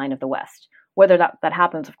the decline of the West. Whether that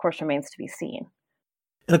happens, of course, remains to be seen.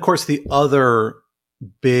 And of course, the other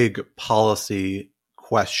big policy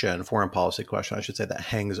question, foreign policy question, I should say, that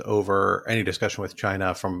hangs over any discussion with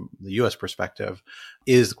China from the U.S. perspective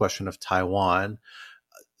is the question of Taiwan.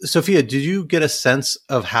 Sophia, did you get a sense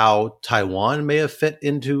of how Taiwan may have fit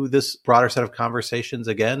into this broader set of conversations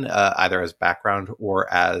again, either as background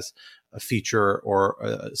or as a feature or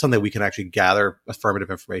something we can actually gather affirmative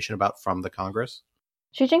information about from the Congress?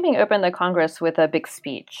 Xi Jinping opened the Congress with a big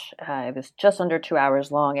speech. It was just under 2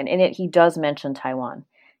 hours long, and in it he does mention Taiwan.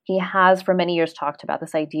 He has for many years talked about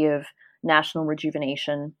this idea of national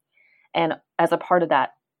rejuvenation, and as a part of that,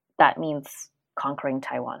 that means conquering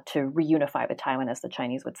Taiwan, to reunify with Taiwan, as the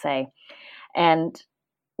Chinese would say. And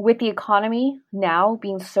with the economy now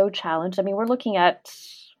being so challenged, I mean, we're looking at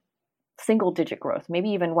single-digit growth, maybe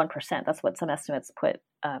even 1%. That's what some estimates put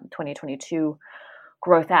 2022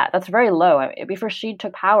 growth at. That's very low. I mean, before Xi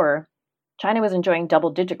took power, China was enjoying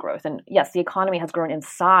double-digit growth. And yes, the economy has grown in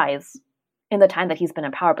size in the time that he's been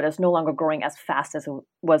in power, but it's no longer growing as fast as it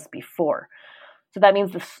was before. So that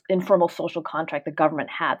means this informal social contract the government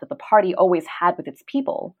had, that the party always had with its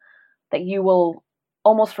people, that you will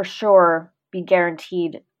almost for sure be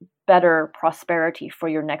guaranteed better prosperity for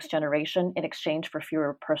your next generation in exchange for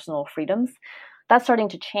fewer personal freedoms. That's starting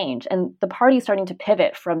to change. And the party is starting to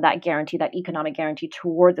pivot from that guarantee, that economic guarantee,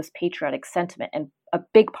 toward this patriotic sentiment. And a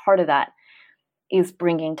big part of that is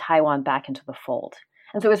bringing Taiwan back into the fold.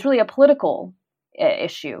 And so it's really a political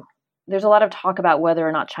issue. There's a lot of talk about whether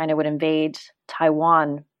or not China would invade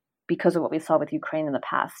Taiwan because of what we saw with Ukraine in the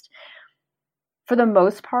past. For the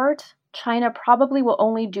most part, China probably will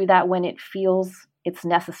only do that when it feels it's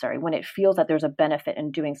necessary, when it feels that there's a benefit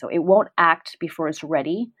in doing so. It won't act before it's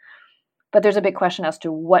ready. But there's a big question as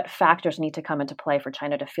to what factors need to come into play for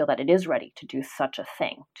China to feel that it is ready to do such a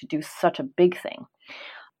thing, to do such a big thing.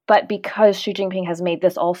 But because Xi Jinping has made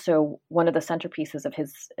this also one of the centerpieces of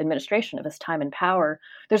his administration, of his time in power,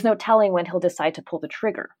 there's no telling when he'll decide to pull the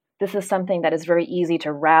trigger. This is something that is very easy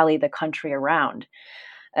to rally the country around.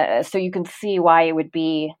 So you can see why it would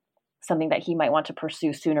be something that he might want to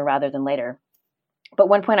pursue sooner rather than later. But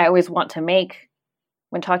one point I always want to make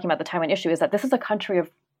when talking about the Taiwan issue is that this is a country of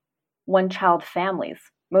one-child families,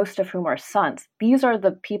 most of whom are sons. These are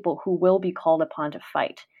the people who will be called upon to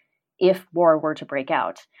fight if war were to break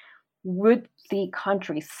out. Would the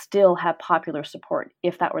country still have popular support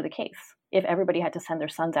if that were the case? If everybody had to send their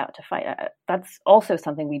sons out to fight? That's also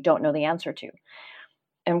something we don't know the answer to.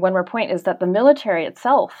 And one more point is that the military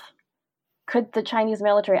itself, could the Chinese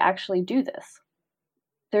military actually do this?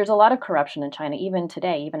 There's a lot of corruption in China, even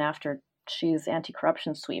today, even after Xi's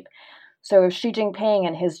anti-corruption sweep. So if Xi Jinping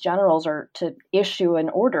and his generals are to issue an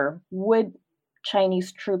order, would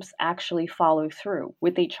Chinese troops actually follow through?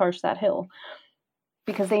 Would they charge that hill?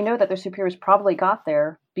 Because they know that their superiors probably got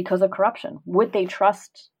there because of corruption. Would they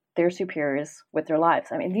trust their superiors with their lives?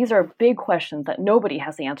 I mean, these are big questions that nobody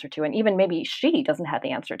has the answer to, and even maybe Xi doesn't have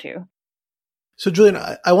the answer to. So, Julian,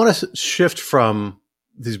 I want to shift from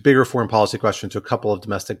these bigger foreign policy questions to a couple of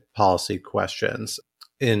domestic policy questions.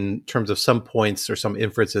 In terms of some points or some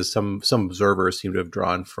inferences, some observers seem to have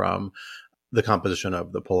drawn from the composition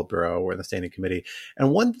of the Politburo or the Standing Committee.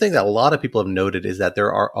 And one thing that a lot of people have noted is that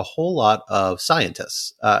there are a whole lot of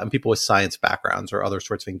scientists and people with science backgrounds or other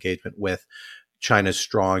sorts of engagement with China's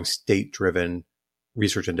strong state-driven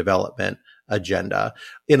research and development agenda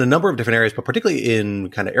in a number of different areas, but particularly in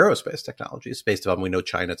kind of aerospace technology. Space development, we know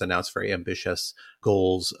China's announced very ambitious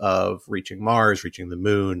goals of reaching Mars, reaching the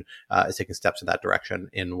moon, is taking steps in that direction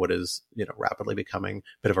in what is, rapidly becoming a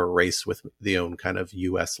bit of a race with the own kind of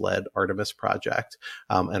US-led Artemis project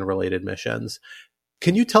and related missions.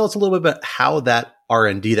 Can you tell us a little bit about how that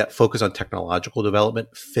R&D, that focus on technological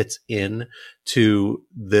development, fits in to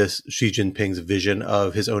this Xi Jinping's vision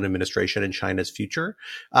of his own administration and China's future,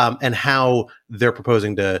 and how they're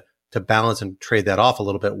proposing to balance and trade that off a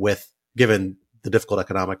little bit with, given the difficult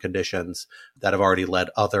economic conditions that have already led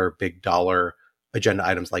other big dollar agenda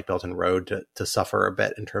items like Belt and Road to suffer a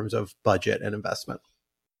bit in terms of budget and investment?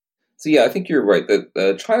 So yeah, I think you're right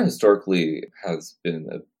that China historically has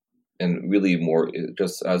been and really more,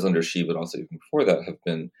 just as under Xi, but also even before that, have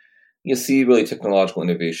been you see really technological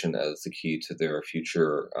innovation as the key to their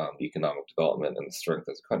future economic development and strength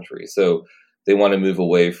as a country. So they want to move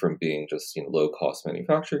away from being just low-cost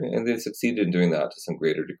manufacturing, and they succeeded in doing that to some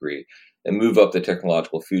greater degree, and move up the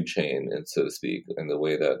technological food chain, and so to speak, in the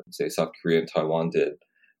way that, say, South Korea and Taiwan did,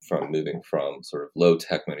 from moving from sort of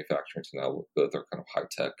low-tech manufacturing to now both are kind of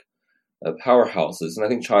high-tech powerhouses. And I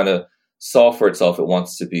think China saw for itself it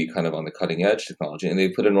wants to be kind of on the cutting edge technology, and they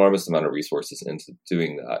put an enormous amount of resources into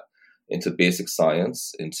doing that, into basic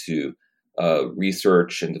science, into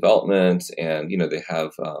research and development, and they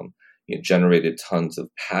have generated tons of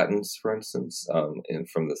patents, for instance,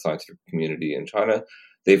 from the scientific community in China.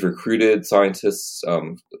 They've recruited scientists,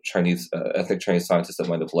 ethnic Chinese scientists that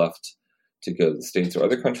might have left to go to the States or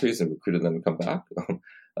other countries, and recruited them to come back,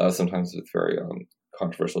 sometimes with very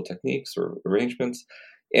controversial techniques or arrangements.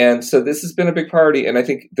 And so this has been a big priority, and I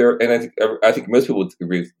think most people would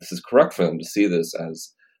agree this is correct for them to see this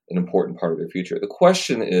as an important part of their future. The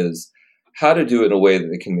question is how to do it in a way that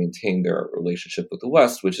they can maintain their relationship with the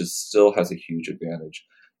West, which still has a huge advantage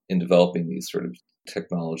in developing these sort of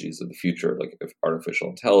technologies of the future, like artificial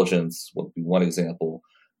intelligence would be one example,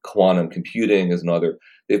 quantum computing is another.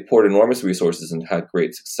 They've poured enormous resources and had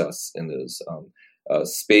great success in those.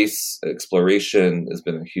 Space exploration has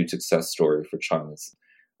been a huge success story for China's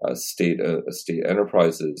state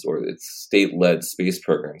enterprises, or its state-led space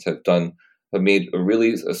programs have made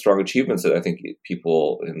really strong achievements that I think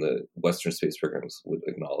people in the Western space programs would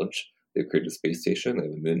acknowledge. They've created a space station, they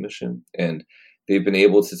have a moon mission, and they've been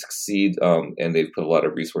able to succeed, and they've put a lot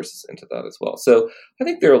of resources into that as well. So I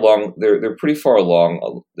think they're pretty far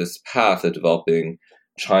along this path of developing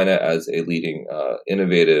China as a leading,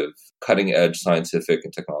 innovative, cutting-edge scientific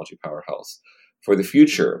and technology powerhouse for the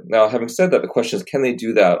future. Now, having said that, the question is, can they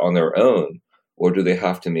do that on their own, or do they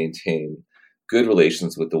have to maintain good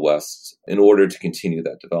relations with the West in order to continue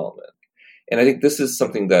that development? And I think this is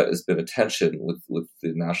something that has been a tension with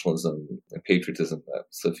the nationalism and patriotism that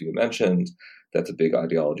Sophia mentioned. That's a big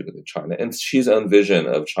ideology within China, and Xi's own vision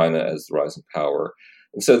of China as the rising power.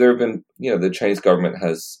 And so there have been, the Chinese government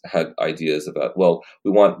has had ideas about, well, we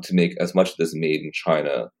want to make as much of this made in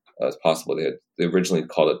China as possible. They originally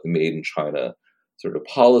called it the Made in China sort of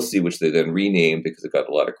policy, which they then renamed because it got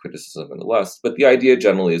a lot of criticism in the West. But the idea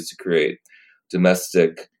generally is to create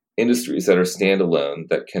domestic industries that are standalone,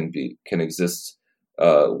 that can exist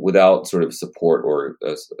without sort of support or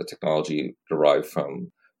a technology derived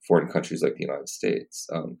from foreign countries like the United States.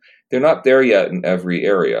 They're not there yet in every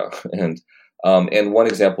area, and one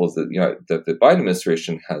example is that that the Biden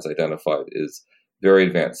administration has identified is very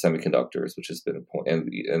advanced semiconductors, which has been a point, and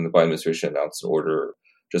the Biden administration announced an order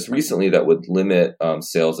just recently that would limit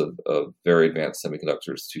sales of very advanced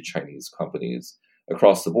semiconductors to Chinese companies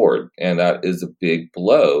across the board. And that is a big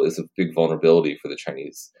blow, is a big vulnerability for the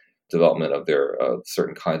Chinese development of their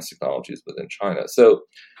certain kinds of technologies within China. So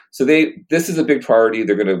this is a big priority.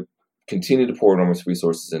 They're going to continue to pour enormous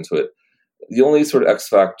resources into it. The only sort of X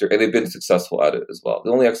factor, and they've been successful at it as well,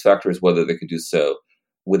 the only X factor is whether they can do so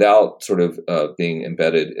without sort of being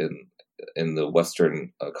embedded in the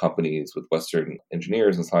Western companies with Western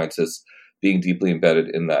engineers and scientists being deeply embedded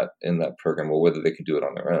in that program, or whether they can do it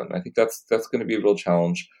on their own. I think that's going to be a real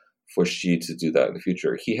challenge for Xi to do that in the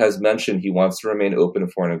future. He has mentioned he wants to remain open to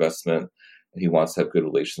foreign investment, and he wants to have good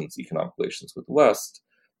relations, economic relations with the West.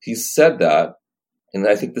 He's said that, and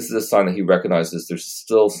I think this is a sign that he recognizes there's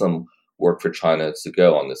still some work for China to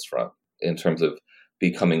go on this front in terms of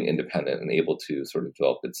becoming independent and able to sort of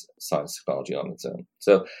develop its science technology on its own.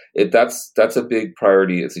 So that's a big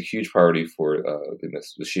priority. It's a huge priority for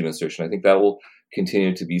the Xi administration. I think that will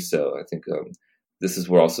continue to be so. I think this is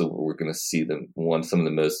where we're going to see some of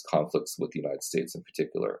the most conflicts with the United States in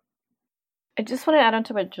particular. I just want to add on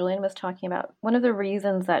to what Julian was talking about. One of the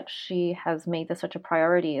reasons that Xi has made this such a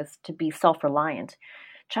priority is to be self-reliant.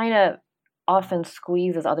 China often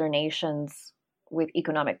squeezes other nations with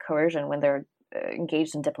economic coercion when they're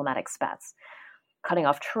engaged in diplomatic spats, cutting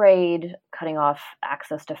off trade, cutting off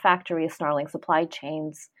access to factories, snarling supply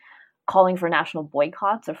chains, calling for national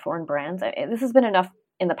boycotts of foreign brands. This has been enough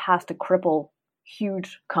in the past to cripple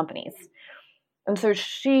huge companies. And so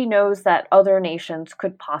Xi knows that other nations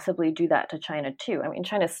could possibly do that to China too. I mean,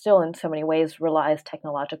 China still in so many ways relies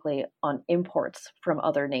technologically on imports from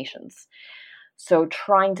other nations. So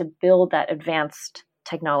trying to build that advanced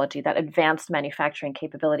technology, that advanced manufacturing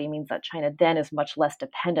capability, means that China then is much less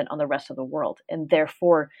dependent on the rest of the world. And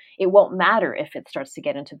therefore, it won't matter if it starts to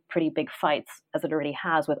get into pretty big fights, as it already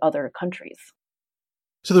has with other countries.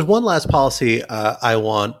 So there's one last policy I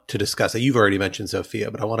want to discuss that you've already mentioned,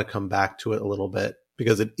 Sophia, but I want to come back to it a little bit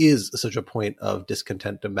because it is such a point of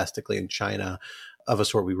discontent domestically in China. of a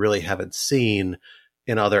sort we really haven't seen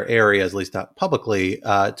in other areas, at least not publicly,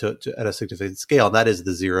 at a significant scale. And that is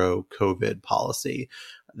the zero COVID policy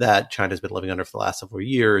that China's been living under for the last several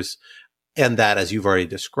years. And that, as you've already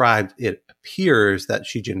described, it appears that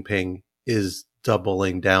Xi Jinping is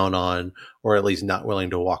doubling down on, or at least not willing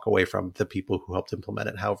to walk away from, the people who helped implement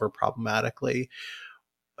it, however problematically.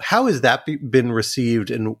 How has that been received,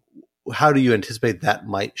 and how do you anticipate that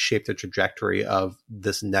might shape the trajectory of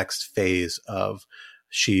this next phase of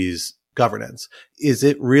Xi's governance? Is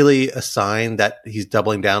it really a sign that he's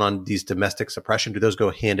doubling down on these domestic suppression? Do those go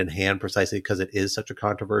hand in hand precisely because it is such a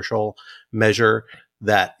controversial measure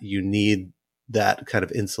that you need that kind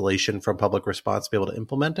of insulation from public response to be able to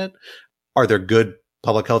implement it? Are there good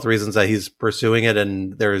public health reasons that he's pursuing it,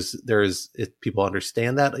 and if people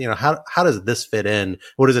understand that? How does this fit in?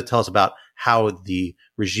 What does it tell us about how the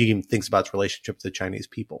regime thinks about its relationship to the Chinese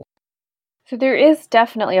people? So there is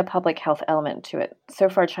definitely a public health element to it. So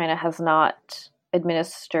far, China has not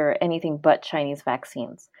administered anything but Chinese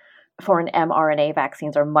vaccines. Foreign mRNA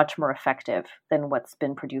vaccines are much more effective than what's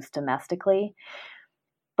been produced domestically.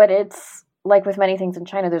 But it's like with many things in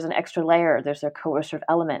China, there's an extra layer. There's a coercive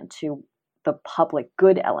element to the public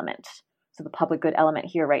good element. So the public good element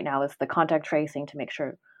here right now is the contact tracing to make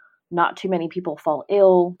sure not too many people fall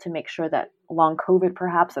ill, to make sure that long COVID,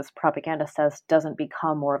 perhaps, as propaganda says, doesn't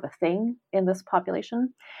become more of a thing in this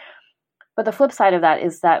population. But the flip side of that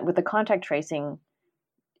is that with the contact tracing,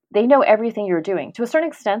 they know everything you're doing. To a certain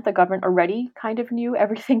extent, the government already kind of knew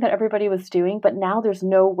everything that everybody was doing, but now there's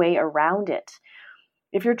no way around it.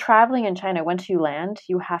 If you're traveling in China, once you land,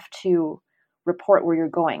 you have to report where you're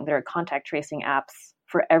going. There are contact tracing apps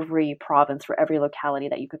for every province, for every locality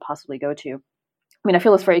that you could possibly go to. I mean, I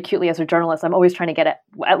feel this very acutely as a journalist. I'm always trying to get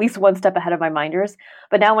at least one step ahead of my minders.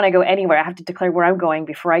 But now when I go anywhere, I have to declare where I'm going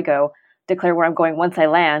before I go, declare where I'm going once I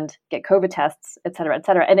land, get COVID tests, et cetera, et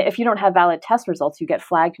cetera. And if you don't have valid test results, you get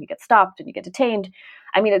flagged and you get stopped and you get detained.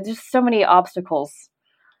 I mean, there's just so many obstacles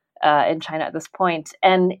in China at this point.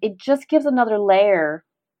 And it just gives another layer,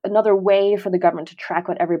 another way for the government to track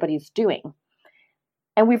what everybody's doing.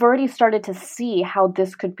 And we've already started to see how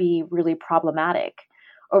this could be really problematic.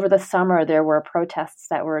 Over the summer, there were protests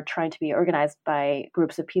that were trying to be organized by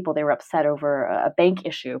groups of people. They were upset over a bank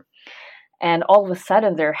issue. And all of a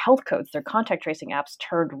sudden, their health codes, their contact tracing apps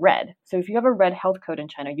turned red. So if you have a red health code in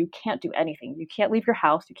China, you can't do anything. You can't leave your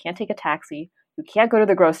house. You can't take a taxi. You can't go to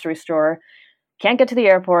the grocery store. Can't get to the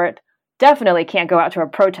airport. Definitely can't go out to a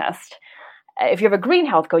protest. If you have a green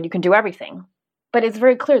health code, you can do everything. But it's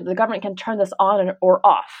very clear that the government can turn this on or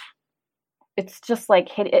off. It's just like,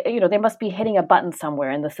 they must be hitting a button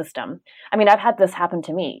somewhere in the system. I mean, I've had this happen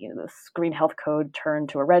to me. This green health code turned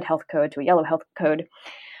to a red health code, to a yellow health code.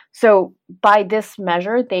 So by this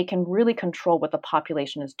measure, they can really control what the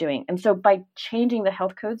population is doing. And so by changing the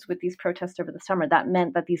health codes with these protests over the summer, that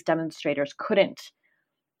meant that these demonstrators couldn't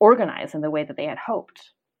organize in the way that they had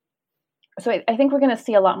hoped. So I think we're going to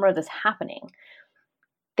see a lot more of this happening.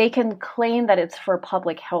 They can claim that it's for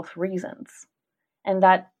public health reasons, and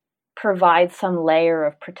that provides some layer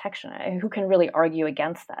of protection. Who can really argue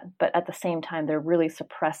against that? But at the same time, they're really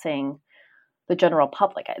suppressing the general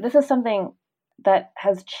public. This is something that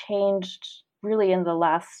has changed really in the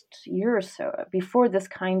last year or so. Before this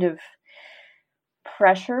kind of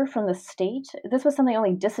pressure from the state, this was something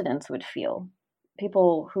only dissidents would feel.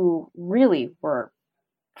 People who really were,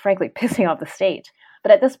 frankly, pissing off the state.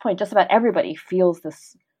 But at this point, just about everybody feels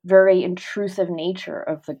this very intrusive nature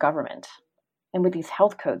of the government. And with these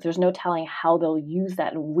health codes, there's no telling how they'll use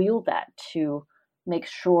that and wield that to make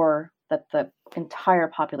sure that the entire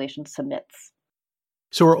population submits.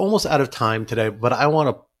 So we're almost out of time today, but I want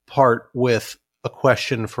to part with a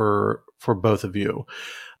question for both of you,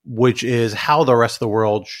 which is how the rest of the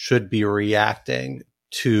world should be reacting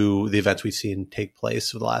to the events we've seen take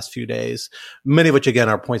place for the last few days, many of which, again,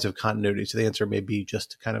 are points of continuity. So the answer may be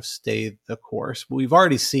just to kind of stay the course. But we've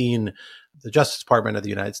already seen the Justice Department of the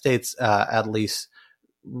United States at least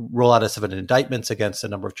roll out a set of indictments against a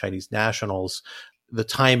number of Chinese nationals. The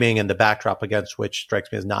timing and the backdrop against which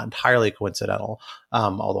strikes me as not entirely coincidental,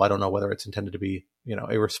 although I don't know whether it's intended to be,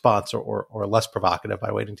 a response or less provocative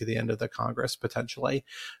by waiting to the end of the Congress potentially.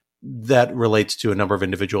 That relates to a number of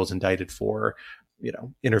individuals indicted for,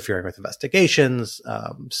 interfering with investigations,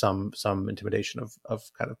 some intimidation of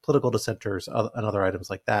kind of political dissenters and other items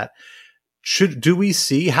like that. How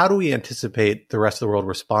do we anticipate the rest of the world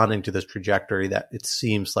responding to this trajectory that it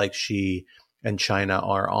seems like Xi and China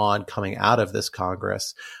are on coming out of this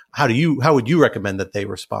Congress? How would you recommend that they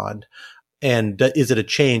respond? And is it a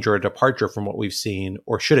change or a departure from what we've seen,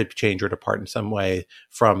 or should it change or depart in some way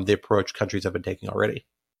from the approach countries have been taking already?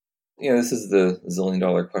 This is the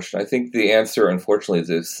zillion-dollar question. I think the answer, unfortunately, is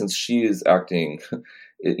that since she is acting,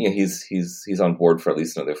 he's on board for at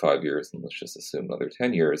least another 5 years, and let's just assume another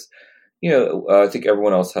 10 years. I think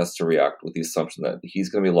everyone else has to react with the assumption that he's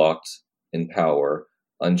going to be locked in power,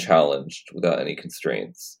 unchallenged, without any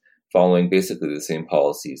constraints, following basically the same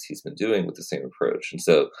policies he's been doing with the same approach. And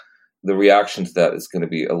so the reaction to that is going to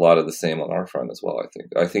be a lot of the same on our front as well, I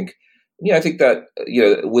think that,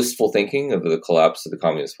 wistful thinking of the collapse of the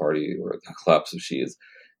Communist Party or the collapse of Xi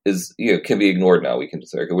is can be ignored now. We can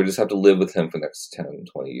just say, okay, we just have to live with him for the next 10,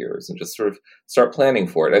 20 years and just sort of start planning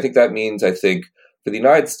for it. I think that means, for the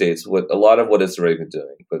United States, a lot of what it's already been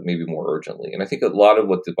doing, but maybe more urgently. And I think a lot of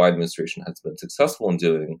what the Biden administration has been successful in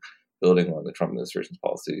doing, building on the Trump administration's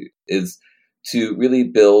policy, is to really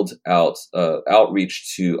build out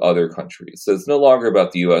outreach to other countries. So it's no longer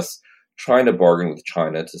about the U.S. trying to bargain with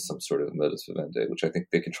China to some sort of modus vivendi, which I think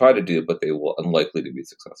they can try to do, but they will unlikely to be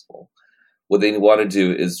successful. What they want to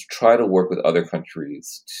do is try to work with other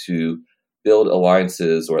countries to build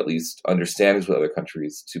alliances or at least understandings with other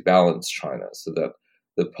countries to balance China, so that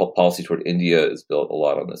the policy toward India is built a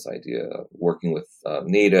lot on this idea of working with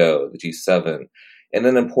NATO, the G7, and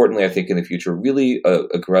then importantly, I think in the future, really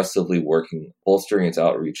aggressively bolstering its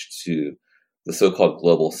outreach to the so-called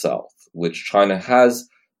global South, which China has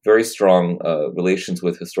very strong relations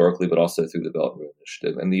with historically, but also through the Belt and Road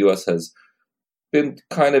Initiative. And the U.S. has been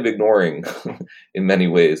kind of ignoring in many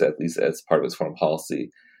ways, at least as part of its foreign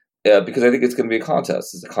policy, because I think it's going to be a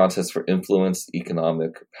contest. It's a contest for influence,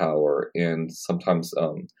 economic power, and sometimes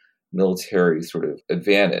military sort of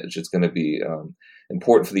advantage. It's going to be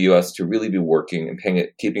important for the U.S. to really be working and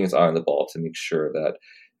keeping its eye on the ball to make sure that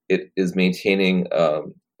it is maintaining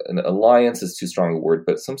an alliance is too strong a word,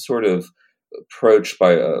 but some sort of approach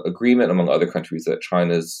by agreement among other countries that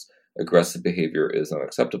China's aggressive behavior is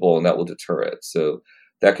unacceptable, and that will deter it. So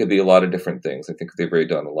that could be a lot of different things. I think they've already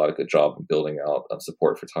done a lot of good job in building out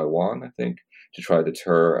support for Taiwan, I think, to try to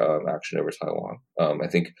deter action over Taiwan. I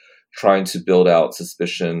think trying to build out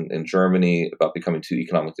suspicion in Germany about becoming too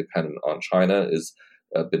economically dependent on China is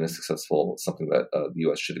been something that the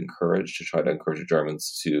U.S. should encourage, to try to encourage the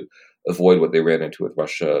Germans to avoid what they ran into with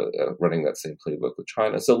Russia, running that same playbook with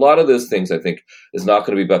China. So a lot of those things, I think, is not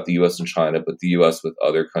going to be about the U.S. and China, but the U.S. with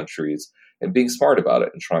other countries, and being smart about it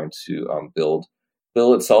and trying to build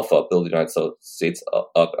itself up, build the United States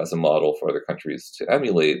up as a model for other countries to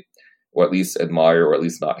emulate, or at least admire, or at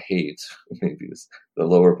least not hate, maybe is the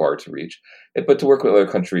lower bar to reach. But to work with other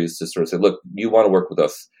countries to sort of say, look, you want to work with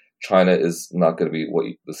us. China is not going to be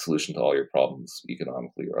the solution to all your problems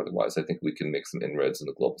economically or otherwise. I think we can make some inroads in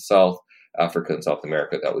the global South, Africa and South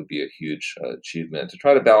America. That would be a huge achievement to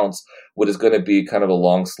try to balance what is going to be kind of a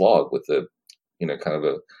long slog with a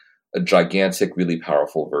gigantic, really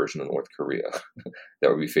powerful version of North Korea that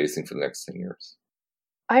we'll be facing for the next 10 years.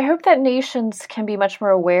 I hope that nations can be much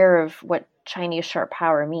more aware of what Chinese sharp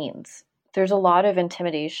power means. There's a lot of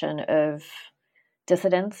intimidation of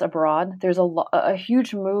dissidents abroad. There's a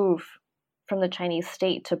huge move from the Chinese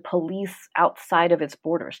state to police outside of its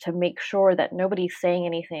borders, to make sure that nobody's saying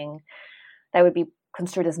anything that would be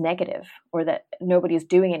construed as negative, or that nobody's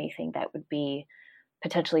doing anything that would be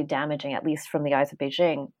potentially damaging, at least from the eyes of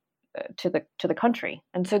Beijing, to the country.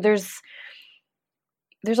 And so there's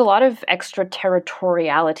a lot of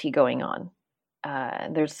extraterritoriality going on.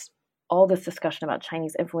 There's all this discussion about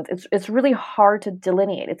Chinese influence. It's really hard to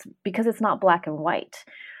delineate. It's because it's not black and white.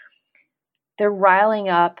 They're riling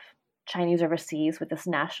up Chinese overseas with this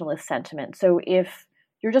nationalist sentiment. So if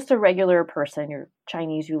you're just a regular person, you're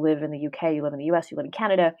Chinese, you live in the UK, you live in the US, you live in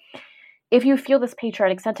Canada, if you feel this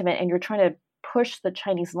patriotic sentiment and you're trying to push the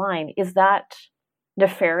Chinese line, is that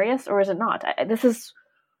nefarious or is it not? This is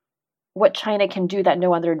what China can do that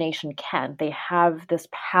no other nation can. They have this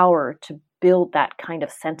power to build that kind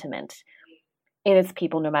of sentiment in its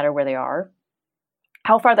people, no matter where they are.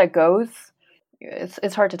 How far that goes,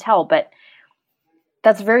 it's hard to tell, but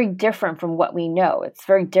that's very different from what we know. It's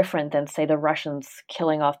very different than, say, the Russians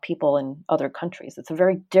killing off people in other countries. It's a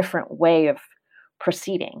very different way of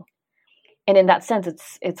proceeding. And in that sense,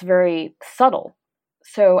 it's very subtle.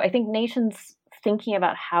 So I think nations thinking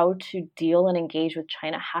about how to deal and engage with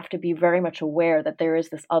China have to be very much aware that there is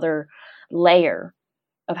this other layer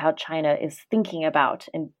of how China is thinking about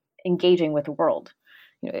and engaging with the world.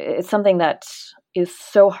 It's something that is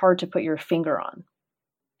so hard to put your finger on.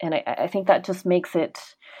 And I think that just makes it,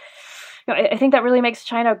 I think that really makes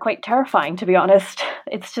China quite terrifying, to be honest.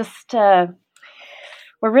 It's just, we're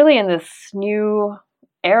really in this new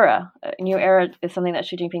era. A new era is something that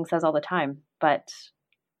Xi Jinping says all the time. But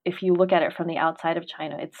if you look at it from the outside of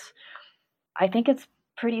China, I think it's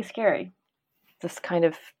pretty scary. this kind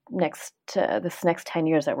of next 10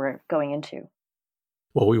 years that we're going into.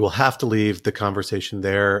 Well, we will have to leave the conversation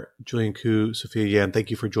there. Julian Koo, Sophia Yan,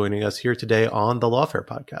 thank you for joining us here today on the Lawfare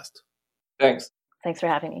podcast. Thanks. Thanks for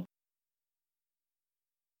having me.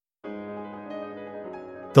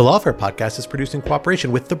 The Lawfare podcast is produced in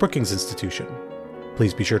cooperation with the Brookings Institution.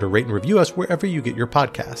 Please be sure to rate and review us wherever you get your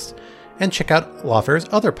podcasts. And check out Lawfare's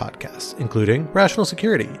other podcasts, including Rational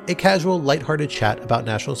Security, a casual, lighthearted chat about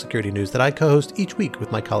national security news that I co-host each week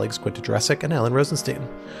with my colleagues Quinta Jurecic and Alan Rosenstein.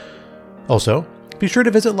 Also, be sure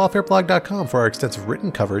to visit lawfareblog.com for our extensive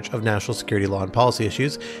written coverage of national security law and policy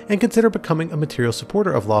issues, and consider becoming a material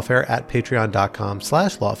supporter of Lawfare at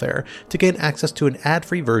patreon.com/lawfare to gain access to an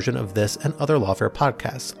ad-free version of this and other Lawfare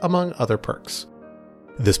podcasts, among other perks.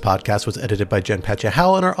 This podcast was edited by Jen Patja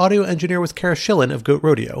Howell, and our audio engineer was Kara Schillen of Goat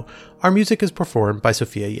Rodeo. Our music is performed by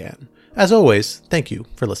Sophia Yan. As always, thank you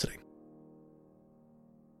for listening.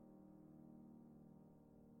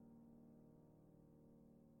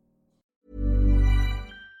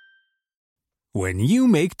 When you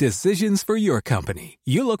make decisions for your company,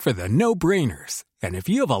 you look for the no-brainers. And if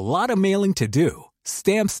you have a lot of mailing to do,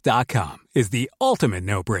 Stamps.com is the ultimate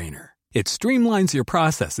no-brainer. It streamlines your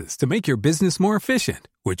processes to make your business more efficient,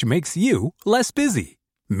 which makes you less busy.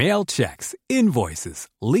 Mail checks, invoices,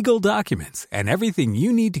 legal documents, and everything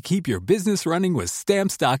you need to keep your business running with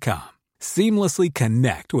Stamps.com. Seamlessly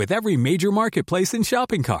connect with every major marketplace and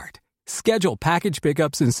shopping cart. Schedule package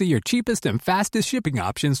pickups and see your cheapest and fastest shipping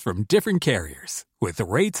options from different carriers, with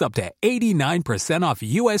rates up to 89% off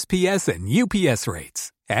USPS and UPS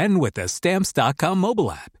rates. And with the Stamps.com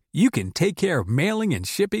mobile app, you can take care of mailing and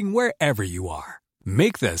shipping wherever you are.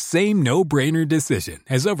 Make the same no-brainer decision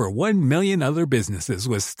as over 1 million other businesses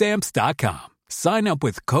with Stamps.com. Sign up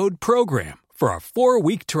with code PROGRAM for a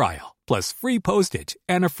 4-week trial, plus free postage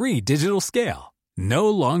and a free digital scale. No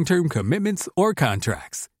long-term commitments or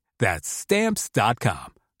contracts. That's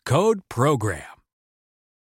Stamps.com. Code PROGRAM.